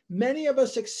time. Many of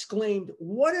us exclaimed,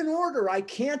 "What an order! I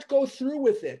can't go through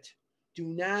with it." Do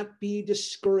not be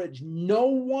discouraged. No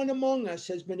one among us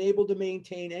has been able to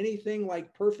maintain anything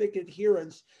like perfect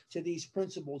adherence to these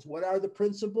principles. What are the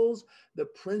principles? The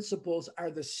principles are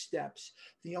the steps.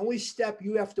 The only step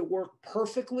you have to work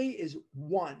perfectly is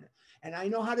one. And I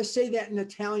know how to say that in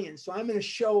Italian, so I'm going to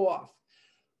show off.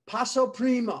 Passo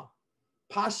primo.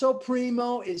 Passo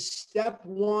primo is step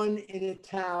one in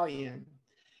Italian.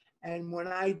 And when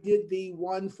I did the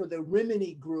one for the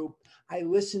Rimini group, I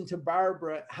listened to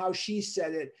Barbara, how she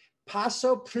said it.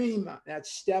 Passo prima,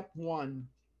 that's step one.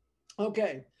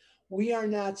 Okay, we are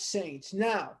not saints.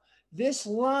 Now, this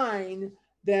line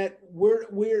that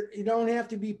you don't have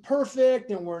to be perfect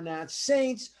and we're not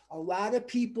saints, a lot of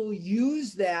people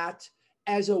use that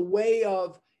as a way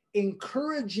of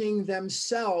encouraging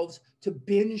themselves to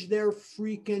binge their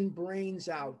freaking brains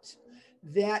out.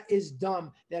 That is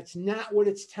dumb. That's not what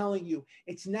it's telling you.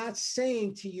 It's not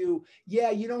saying to you,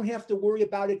 yeah, you don't have to worry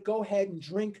about it. Go ahead and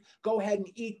drink. Go ahead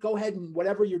and eat. Go ahead and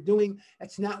whatever you're doing.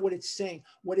 That's not what it's saying.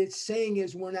 What it's saying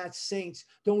is we're not saints.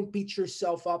 Don't beat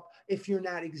yourself up if you're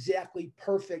not exactly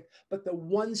perfect. But the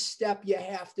one step you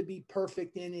have to be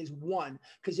perfect in is one.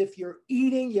 Because if you're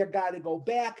eating, you got to go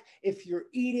back. If you're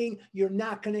eating, you're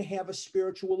not going to have a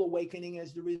spiritual awakening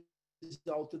as the result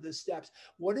of the steps.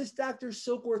 What does Dr.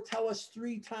 Silkworth tell us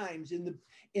 3 times in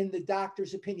the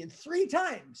doctor's opinion? 3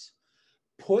 times.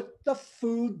 Put the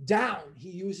food down. He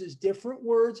uses different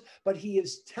words, but he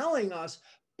is telling us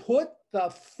put the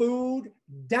food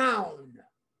down.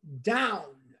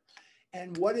 Down.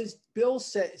 And what does Bill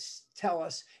tell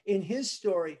us in his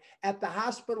story? At the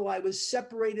hospital, I was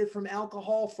separated from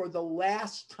alcohol for the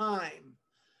last time.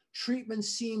 Treatment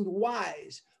seemed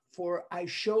wise, for I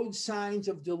showed signs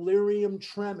of delirium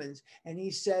tremens. And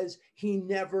he says he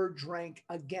never drank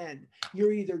again.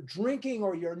 You're either drinking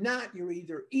or you're not. You're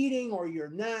either eating or you're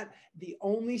not. The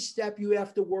only step you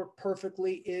have to work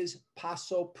perfectly is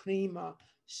passo prima,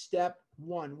 step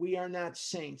one. We are not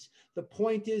saints. The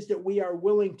point is that we are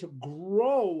willing to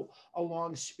grow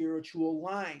along spiritual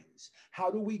lines. How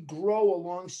do we grow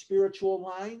along spiritual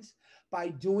lines? By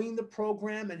doing the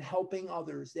program and helping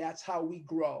others. That's how we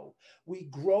grow. We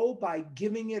grow by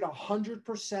giving it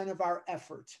 100% of our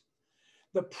effort.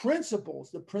 The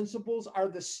principles are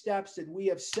the steps that we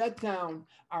have set down,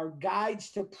 our guides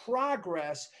to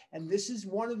progress. And this is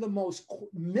one of the most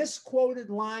misquoted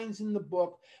lines in the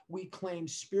book. We claim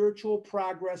spiritual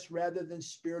progress rather than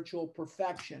spiritual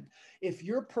perfection. If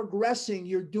you're progressing,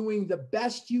 you're doing the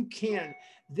best you can.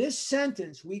 This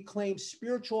sentence, we claim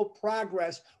spiritual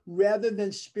progress rather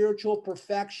than spiritual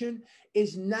perfection,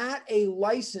 is not a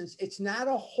license. It's not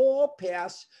a hall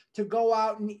pass to go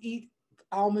out and eat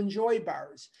Almond Joy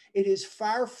bars. It is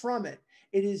far from it.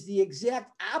 It is the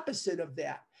exact opposite of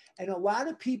that. And a lot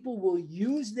of people will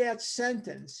use that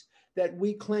sentence that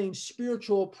we claim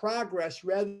spiritual progress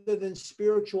rather than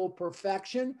spiritual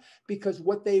perfection, because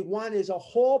what they want is a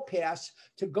hall pass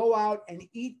to go out and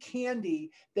eat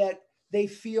candy that they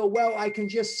feel, well, I can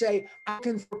just say, I'm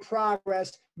looking for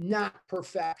progress, not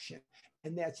perfection.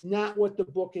 And that's not what the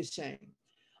book is saying.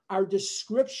 Our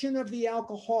description of the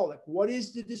alcoholic. What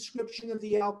is the description of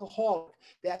the alcoholic?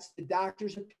 That's the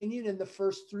doctor's opinion in the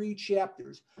first 3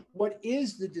 chapters. What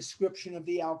is the description of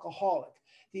the alcoholic?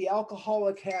 The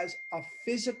alcoholic has a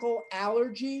physical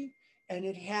allergy and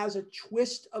it has a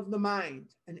twist of the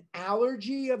mind, an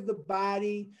allergy of the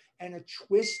body and a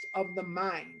twist of the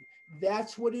mind.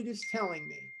 That's what it is telling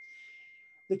me.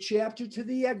 The chapter to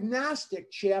the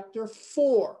agnostic, chapter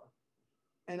 4.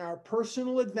 And our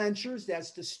personal adventures,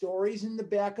 that's the stories in the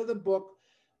back of the book,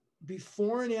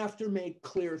 before and after make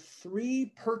clear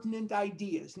 3 pertinent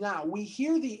ideas. Now, we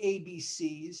hear the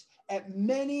ABCs at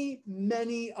many,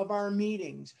 many of our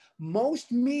meetings.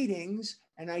 Most meetings,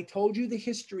 and I told you the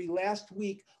history last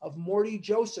week of Morty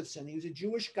Josephson. He was a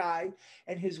Jewish guy,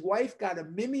 and his wife got a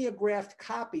mimeographed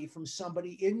copy from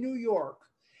somebody in New York.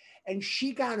 And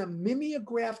she got a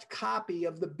mimeographed copy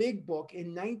of the big book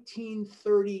in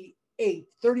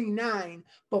 1939,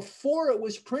 before it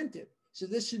was printed. So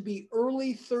this would be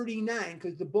early 39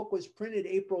 because the book was printed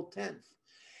April 10th.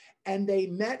 And they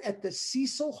met at the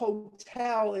Cecil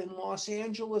Hotel in Los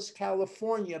Angeles,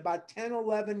 California, about 10,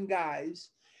 11 guys.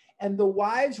 and the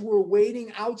wives were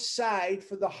waiting outside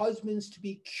for the husbands to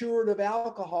be cured of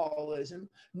alcoholism.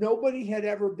 Nobody had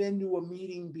ever been to a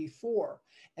meeting before.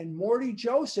 And Morty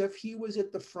Joseph, he was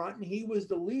at the front and he was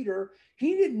the leader.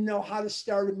 He didn't know how to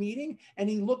start a meeting. And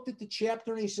he looked at the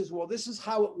chapter and he says, well, this is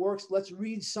how it works. Let's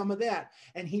read some of that.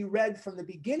 And he read from the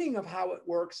beginning of how it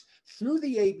works through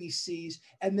the ABCs,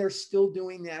 and they're still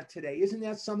doing that today. Isn't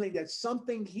that something? That's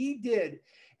something he did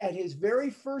at his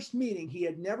very first meeting. He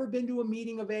had never been to a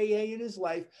meeting of AA in his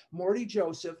life, Morty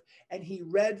Joseph, and he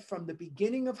read from the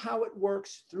beginning of how it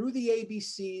works through the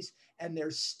ABCs, and they're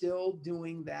still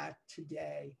doing that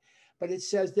today. But it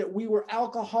says that we were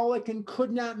alcoholic and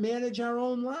could not manage our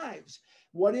own lives.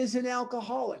 What is an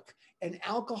alcoholic? An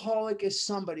alcoholic is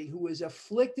somebody who is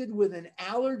afflicted with an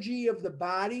allergy of the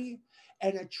body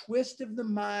and a twist of the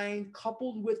mind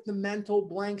coupled with the mental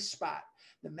blank spot.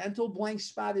 The mental blank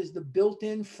spot is the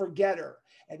built-in forgetter.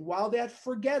 And while that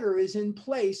forgetter is in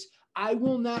place, I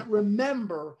will not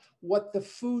remember what the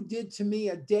food did to me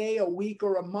a day, a week,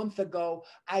 or a month ago.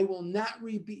 I will not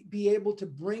be able to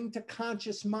bring to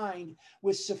conscious mind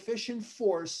with sufficient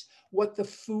force what the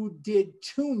food did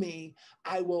to me.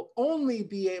 I will only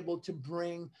be able to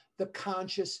bring the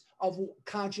consciousness of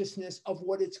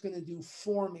what it's going to do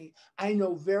for me. I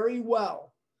know very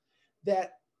well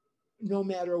that no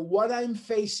matter what I'm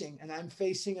facing, and I'm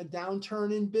facing a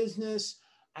downturn in business,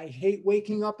 I hate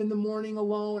waking up in the morning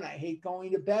alone. I hate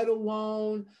going to bed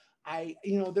alone.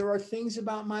 There are things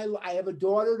about I have a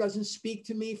daughter, doesn't speak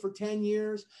to me for 10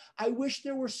 years. I wish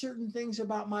there were certain things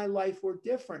about my life were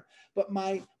different, but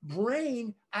my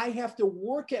brain, I have to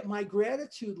work at my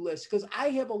gratitude list because I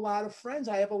have a lot of friends.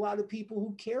 I have a lot of people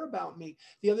who care about me.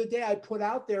 The other day I put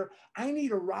out there, I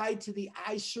need a ride to the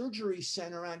eye surgery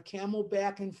center on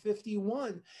Camelback and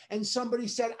 51. And somebody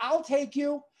said, I'll take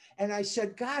you. And I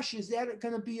said, gosh, is that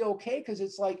going to be okay? Because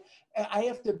it's like, I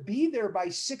have to be there by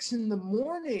 6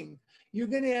 a.m. You're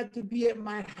going to have to be at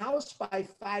my house by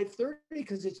 5:30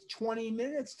 because it's 20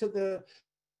 minutes to the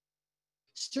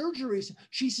surgeries.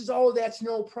 She says, oh, that's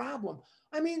no problem.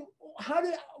 I mean,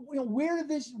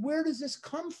 where does this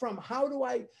come from? How do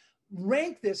I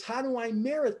rank this? How do I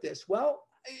merit this? Well,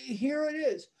 here it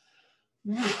is.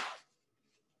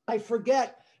 I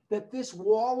forget that this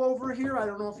wall over here, I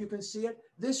don't know if you can see it,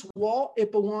 this wall,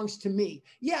 it belongs to me.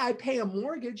 Yeah, I pay a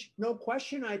mortgage, no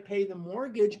question I pay the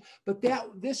mortgage, but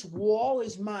this wall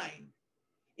is mine.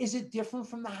 Is it different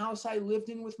from the house I lived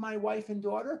in with my wife and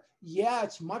daughter? Yeah,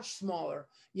 it's much smaller.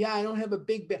 Yeah, I don't have a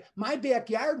big my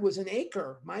backyard was an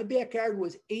acre. My backyard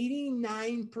was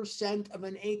 89% of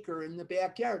an acre in the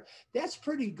backyard. That's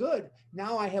pretty good.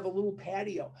 Now I have a little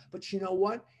patio, but you know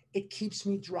what? It keeps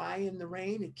me dry in the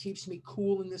rain. It keeps me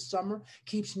cool in the summer,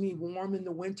 keeps me warm in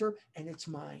the winter, and it's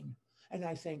mine. And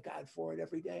I thank God for it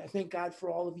every day. I thank God for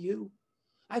all of you.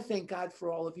 I thank God for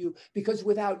all of you because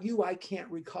without you, I can't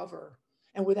recover.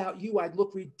 And without you, I'd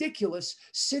look ridiculous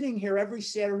sitting here every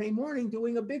Saturday morning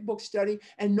doing a big book study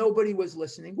and nobody was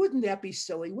listening. Wouldn't that be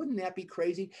silly? Wouldn't that be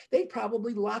crazy? They'd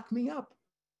probably lock me up.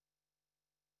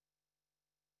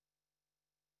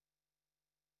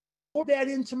 Pour that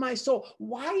into my soul.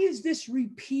 Why is this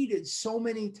repeated so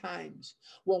many times?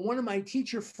 Well, one of my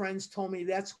teacher friends told me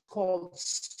that's called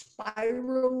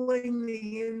spiraling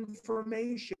the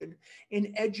information.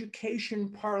 In education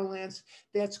parlance,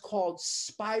 that's called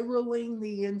spiraling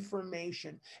the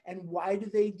information. And why do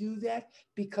they do that?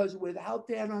 Because without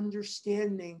that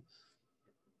understanding,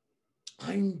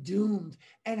 I'm doomed.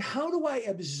 And how do I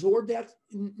absorb that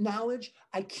knowledge?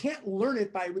 I can't learn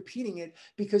it by repeating it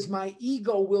because my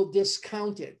ego will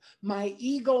discount it. My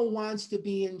ego wants to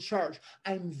be in charge.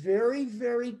 I'm very,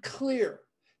 very clear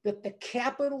that the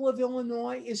capital of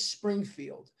Illinois is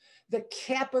Springfield. The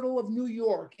capital of New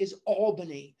York is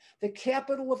Albany. The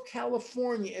capital of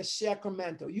California is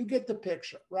Sacramento. You get the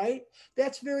picture, right?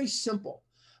 That's very simple.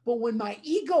 But when my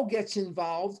ego gets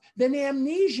involved, then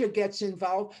amnesia gets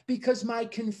involved because my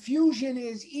confusion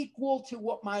is equal to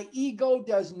what my ego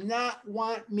does not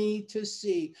want me to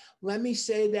see. Let me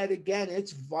say that again.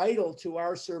 It's vital to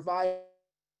our survival.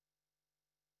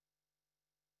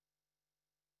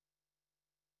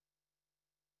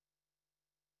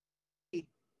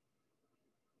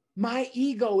 My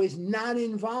ego is not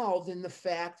involved in the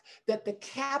fact that the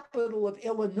capital of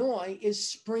Illinois is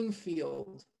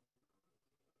Springfield.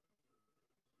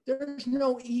 There's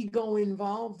no ego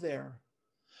involved there.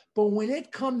 But when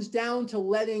it comes down to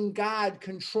letting God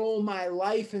control my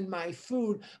life and my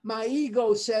food, my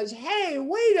ego says, hey,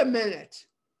 wait a minute.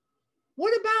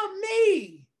 What about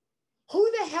me? Who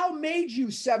the hell made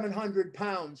you 700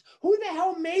 pounds? Who the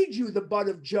hell made you the butt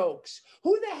of jokes?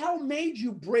 Who the hell made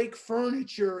you break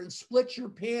furniture and split your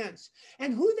pants?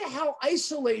 And who the hell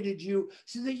isolated you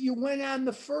so that you went on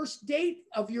the first date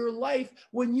of your life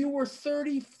when you were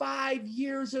 35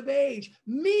 years of age?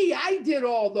 Me, I did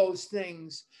all those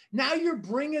things. Now you're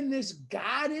bringing this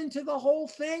God into the whole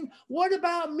thing? What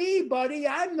about me, buddy?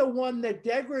 I'm the one that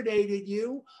degraded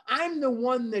you. I'm the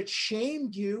one that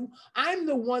shamed you. I'm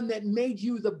the one that made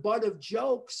you the butt of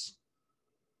jokes.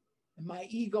 And my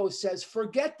ego says,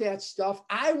 forget that stuff.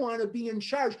 I want to be in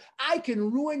charge. I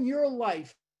can ruin your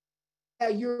life. Yeah,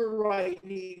 you're right,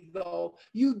 ego.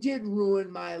 You did ruin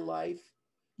my life.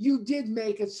 You did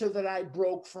make it so that I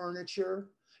broke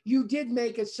furniture. You did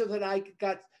make it so that I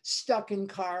got stuck in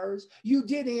cars. You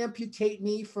did amputate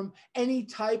me from any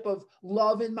type of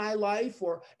love in my life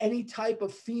or any type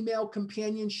of female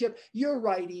companionship. You're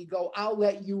right, ego. I'll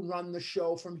let you run the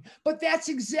show for me. But that's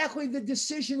exactly the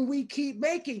decision we keep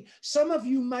making. Some of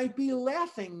you might be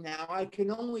laughing now. I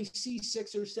can only see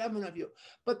 6 or 7 of you.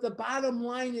 But the bottom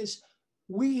line is,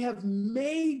 we have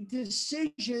made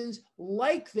decisions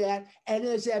like that. And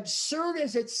as absurd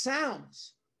as it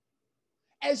sounds,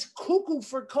 as cuckoo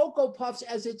for Cocoa Puffs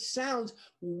as it sounds,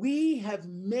 we have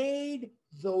made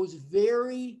those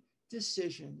very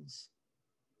decisions.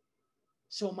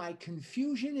 So my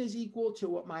confusion is equal to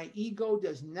what my ego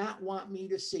does not want me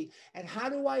to see. And how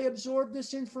do I absorb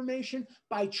this information?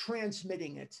 By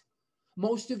transmitting it.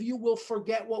 Most of you will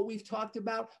forget what we've talked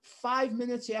about 5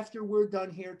 minutes after we're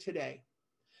done here today.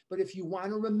 But if you want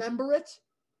to remember it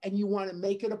and you want to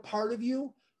make it a part of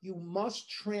you, you must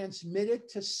transmit it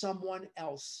to someone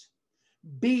else.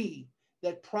 B,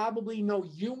 that probably no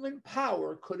human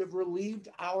power could have relieved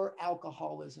our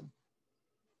alcoholism.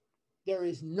 There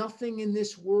is nothing in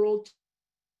this world,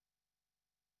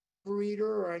 overeater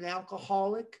or an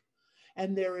alcoholic,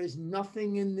 and there is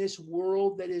nothing in this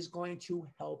world that is going to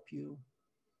help you.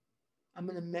 I'm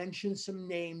going to mention some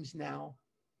names now.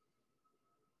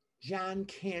 John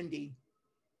Candy,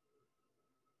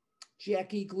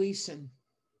 Jackie Gleason,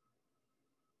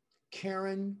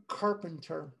 Karen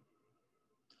Carpenter,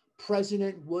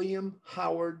 President William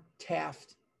Howard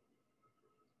Taft,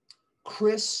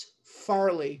 Chris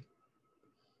Farley,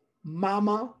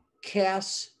 Mama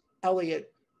Cass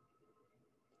Elliott.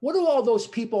 What do all those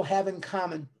people have in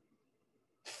common?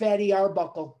 Fatty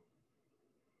Arbuckle.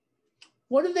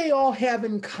 What do they all have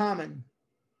in common?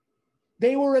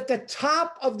 They were at the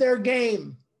top of their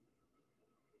game.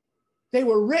 They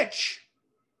were rich.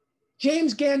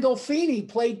 James Gandolfini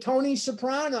played Tony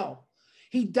Soprano.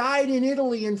 He died in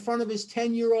Italy in front of his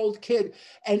 10-year-old kid.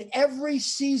 And every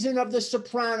season of The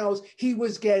Sopranos, he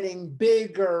was getting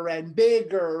bigger and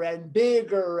bigger and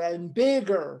bigger and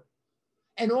bigger.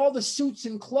 And all the suits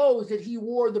and clothes that he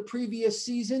wore the previous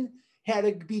season had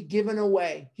to be given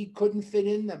away. He couldn't fit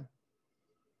in them.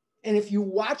 And if you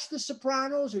watch The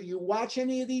Sopranos or you watch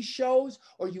any of these shows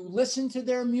or you listen to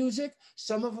their music,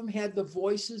 some of them had the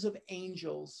voices of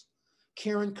angels.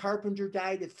 Karen Carpenter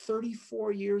died at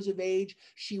 34 years of age.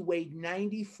 She weighed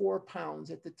 94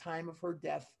 pounds at the time of her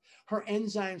death. Her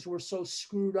enzymes were so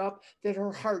screwed up that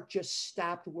her heart just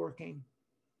stopped working.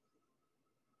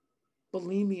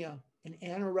 Bulimia and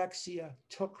anorexia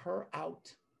took her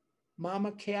out.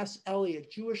 Mama Cass Elliott,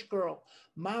 Jewish girl.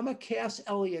 Mama Cass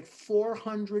Elliott,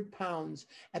 400 pounds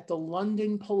at the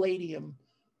London Palladium,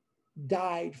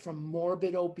 died from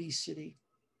morbid obesity.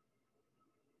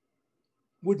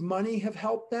 Would money have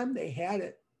helped them? They had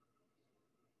it.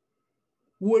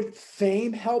 Would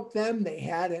fame help them? They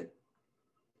had it.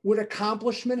 Would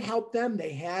accomplishment help them?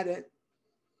 They had it.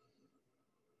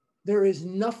 There is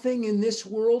nothing in this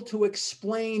world to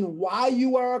explain why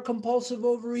you are a compulsive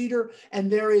overeater, and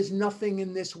there is nothing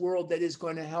in this world that is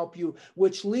going to help you,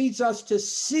 which leads us to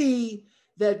see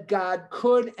that God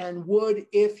could and would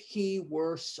if he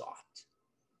were sought.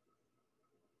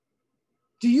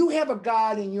 Do you have a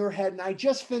God in your head? And I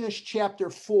just finished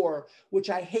chapter 4, which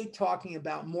I hate talking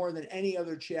about more than any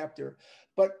other chapter.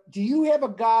 But do you have a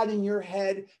God in your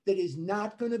head that is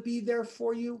not going to be there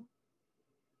for you?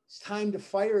 It's time to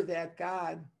fire that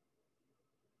God.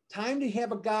 Time to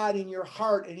have a God in your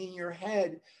heart and in your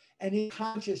head and in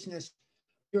consciousness,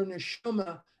 your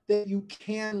neshama, that you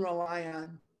can rely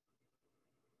on,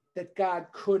 that God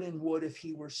could and would if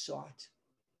he were sought.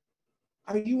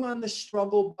 Are you on the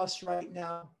struggle bus right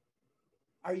now?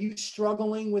 Are you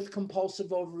struggling with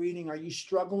compulsive overeating? Are you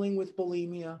struggling with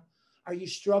bulimia? Are you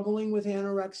struggling with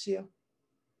anorexia?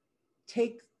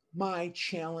 Take my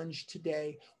challenge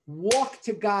today. Walk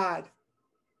to God.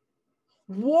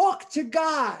 Walk to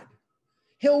God.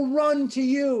 He'll run to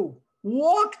you.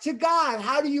 Walk to God.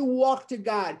 How do you walk to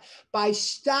God? By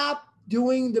stop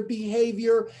doing the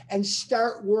behavior and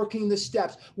start working the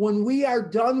steps. When we are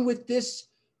done with this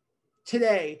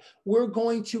today, we're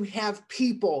going to have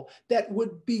people that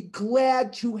would be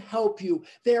glad to help you.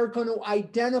 They are going to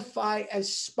identify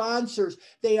as sponsors.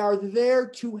 They are there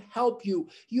to help you.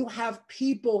 You have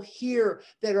people here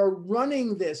that are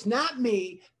running this, not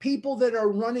me, people that are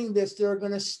running this that are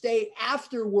going to stay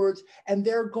afterwards, and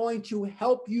they're going to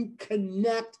help you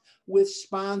connect with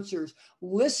sponsors.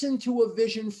 Listen to A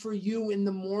Vision for You in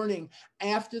the morning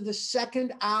after the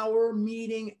second hour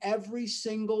meeting every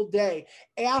single day.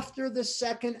 After the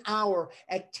second hour,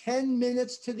 at 10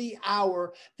 minutes to the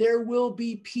hour, there will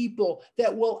be people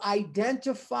that will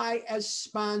identify as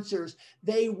sponsors.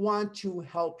 They want to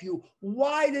help you.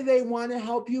 Why do they want to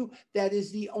help you? That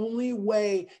is the only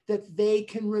way that they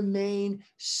can remain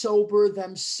sober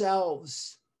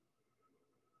themselves.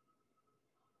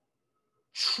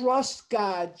 Trust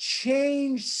God,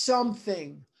 change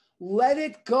something, let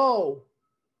it go,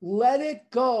 let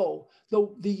it go. The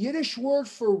Yiddish word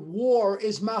for war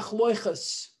is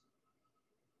machloiches.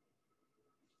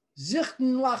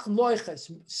 Zichten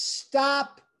lachloiches.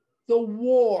 Stop the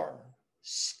war.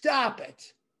 Stop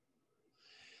it.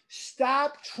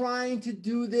 Stop trying to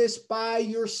do this by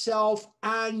yourself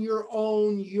on your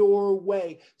own, your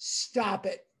way. Stop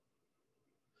it.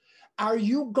 Are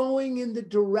you going in the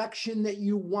direction that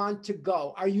you want to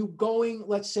go? Are you going,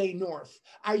 let's say, north?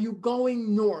 Are you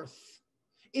going north?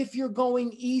 If you're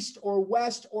going east or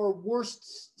west or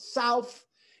worse, south,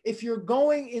 if you're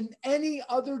going in any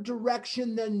other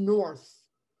direction than north,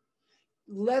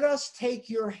 let us take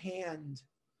your hand.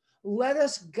 Let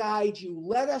us guide you.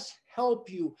 Let us help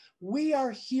you. We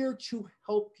are here to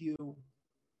help you.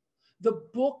 The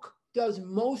book does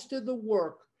most of the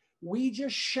work. We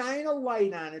just shine a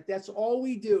light on it. That's all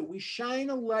we do. We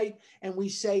shine a light and we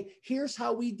say, here's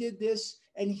how we did this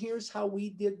and here's how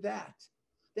we did that.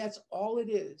 That's all it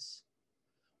is.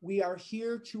 We are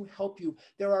here to help you.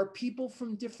 There are people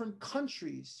from different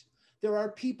countries. There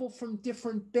are people from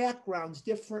different backgrounds,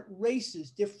 different races,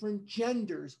 different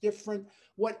genders, different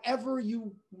whatever,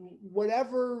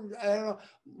 I don't know,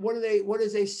 what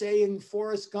does they say in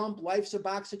Forrest Gump? Life's a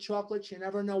box of chocolates. You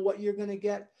never know what you're going to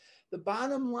get. The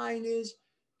bottom line is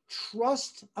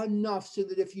trust enough so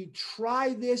that if you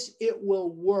try this, it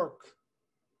will work.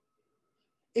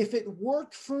 If it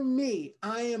worked for me,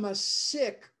 I am a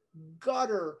sick,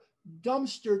 gutter,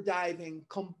 dumpster diving,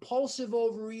 compulsive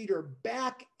overeater,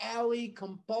 back alley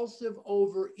compulsive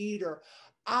overeater.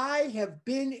 I have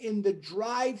been in the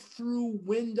drive-through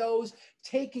windows,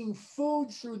 taking food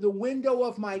through the window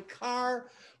of my car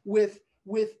with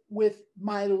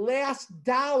my last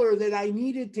dollar that I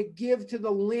needed to give to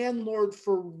the landlord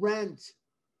for rent.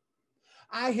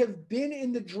 I have been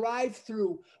in the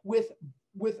drive-through with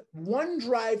one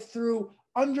drive-through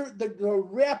under the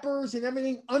wrappers and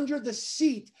everything under the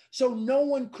seat, so no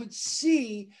one could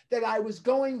see that I was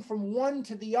going from one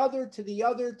to the other, to the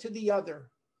other, to the other.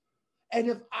 And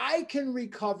if I can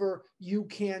recover, you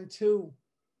can too.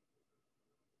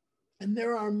 And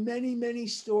there are many, many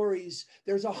stories.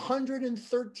 There's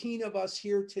 113 of us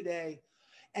here today.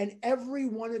 And every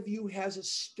one of you has a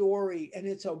story. And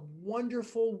it's a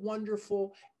wonderful,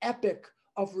 wonderful epic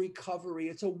of recovery.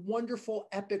 It's a wonderful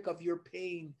epic of your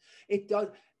pain. It does.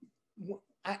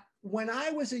 When I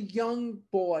was a young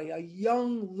boy, a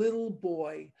young little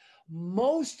boy,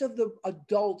 most of the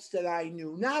adults that I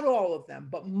knew, not all of them,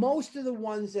 but most of the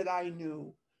ones that I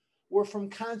knew were from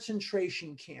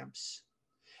concentration camps.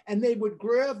 And they would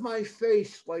grab my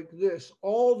face like this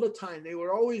all the time. They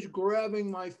were always grabbing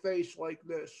my face like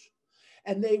this.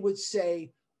 And they would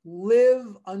say,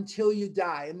 live until you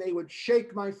die. And they would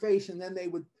shake my face and then they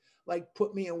would like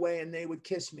put me away and they would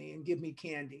kiss me and give me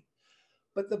candy.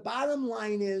 But the bottom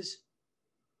line is,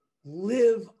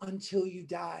 live until you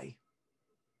die.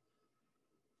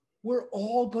 We're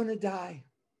all going to die,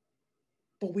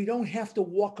 but we don't have to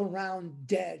walk around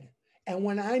dead. And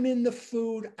when I'm in the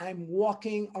food, I'm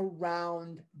walking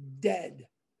around dead.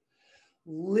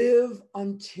 Live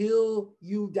until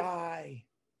you die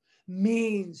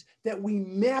means that we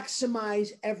maximize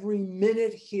every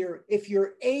minute here. If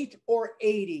you're 8 or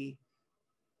 80,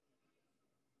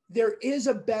 there is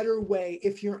a better way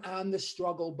if you're on the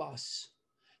struggle bus.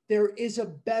 There is a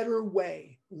better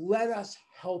way. Let us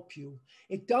help you.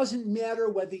 It doesn't matter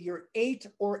whether you're 8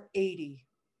 or 80.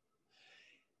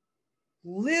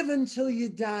 Live until you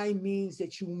die means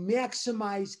that you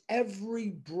maximize every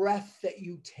breath that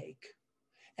you take.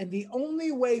 And the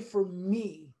only way for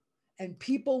me and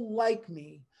people like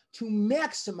me to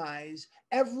maximize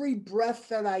every breath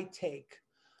that I take,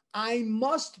 I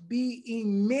must be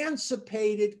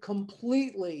emancipated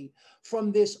completely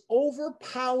from this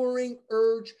overpowering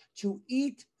urge to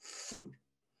eat food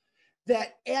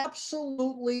that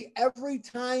absolutely every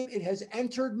time it has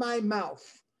entered my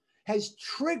mouth has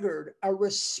triggered a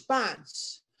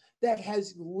response that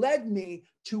has led me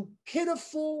to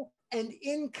pitiful and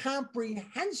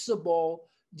incomprehensible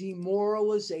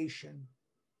demoralization.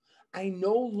 I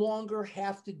no longer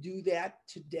have to do that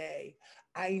today.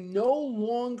 I no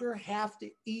longer have to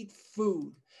eat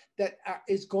food that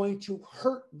is going to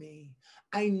hurt me.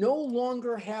 I no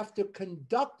longer have to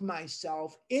conduct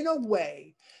myself in a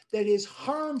way that is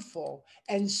harmful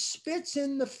and spits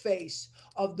in the face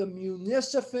of the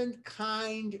munificent,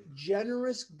 kind,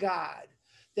 generous God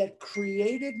that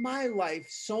created my life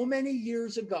so many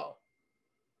years ago.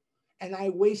 And I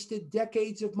wasted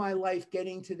decades of my life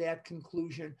getting to that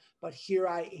conclusion, but here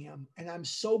I am. And I'm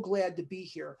so glad to be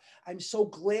here. I'm so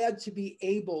glad to be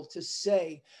able to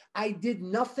say, I did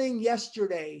nothing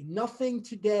yesterday, nothing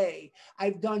today.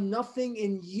 I've done nothing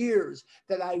in years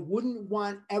that I wouldn't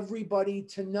want everybody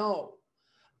to know.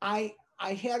 I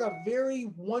had a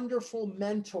very wonderful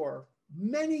mentor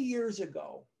many years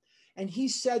ago, and he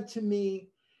said to me,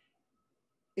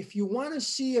 if you want to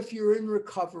see if you're in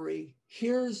recovery,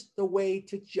 here's the way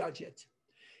to judge it.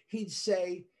 He'd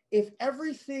say, if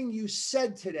everything you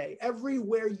said today,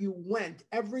 everywhere you went,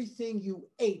 everything you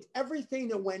ate, everything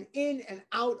that went in and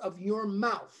out of your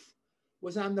mouth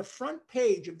was on the front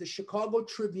page of the Chicago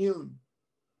Tribune,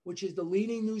 which is the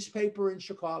leading newspaper in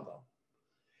Chicago.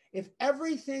 If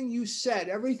everything you said,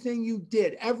 everything you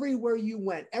did, everywhere you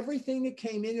went, everything that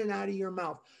came in and out of your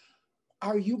mouth,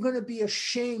 are you going to be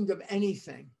ashamed of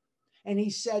anything? And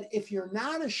he said, if you're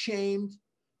not ashamed,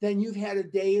 then you've had a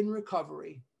day in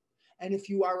recovery. And if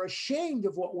you are ashamed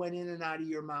of what went in and out of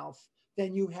your mouth,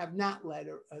 then you have not led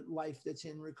a life that's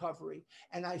in recovery.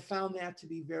 And I found that to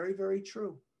be very, very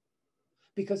true,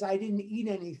 because I didn't eat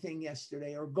anything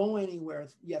yesterday or go anywhere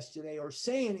yesterday or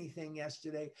say anything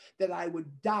yesterday that I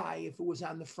would die if it was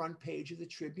on the front page of the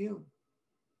Tribune.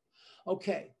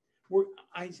 Okay.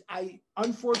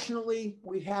 Unfortunately,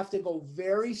 we have to go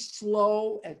very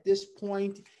slow at this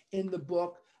point in the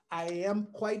book. I am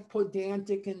quite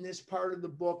pedantic in this part of the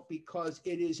book because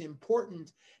it is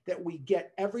important that we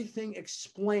get everything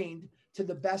explained to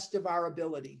the best of our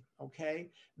ability.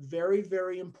 Okay. Very,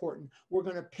 very important. We're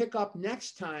going to pick up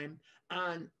next time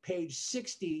on page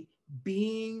 60,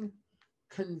 being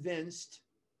convinced.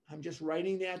 I'm just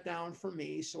writing that down for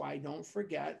me so I don't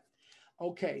forget.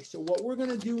 Okay, so what we're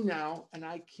going to do now, and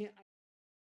I can't.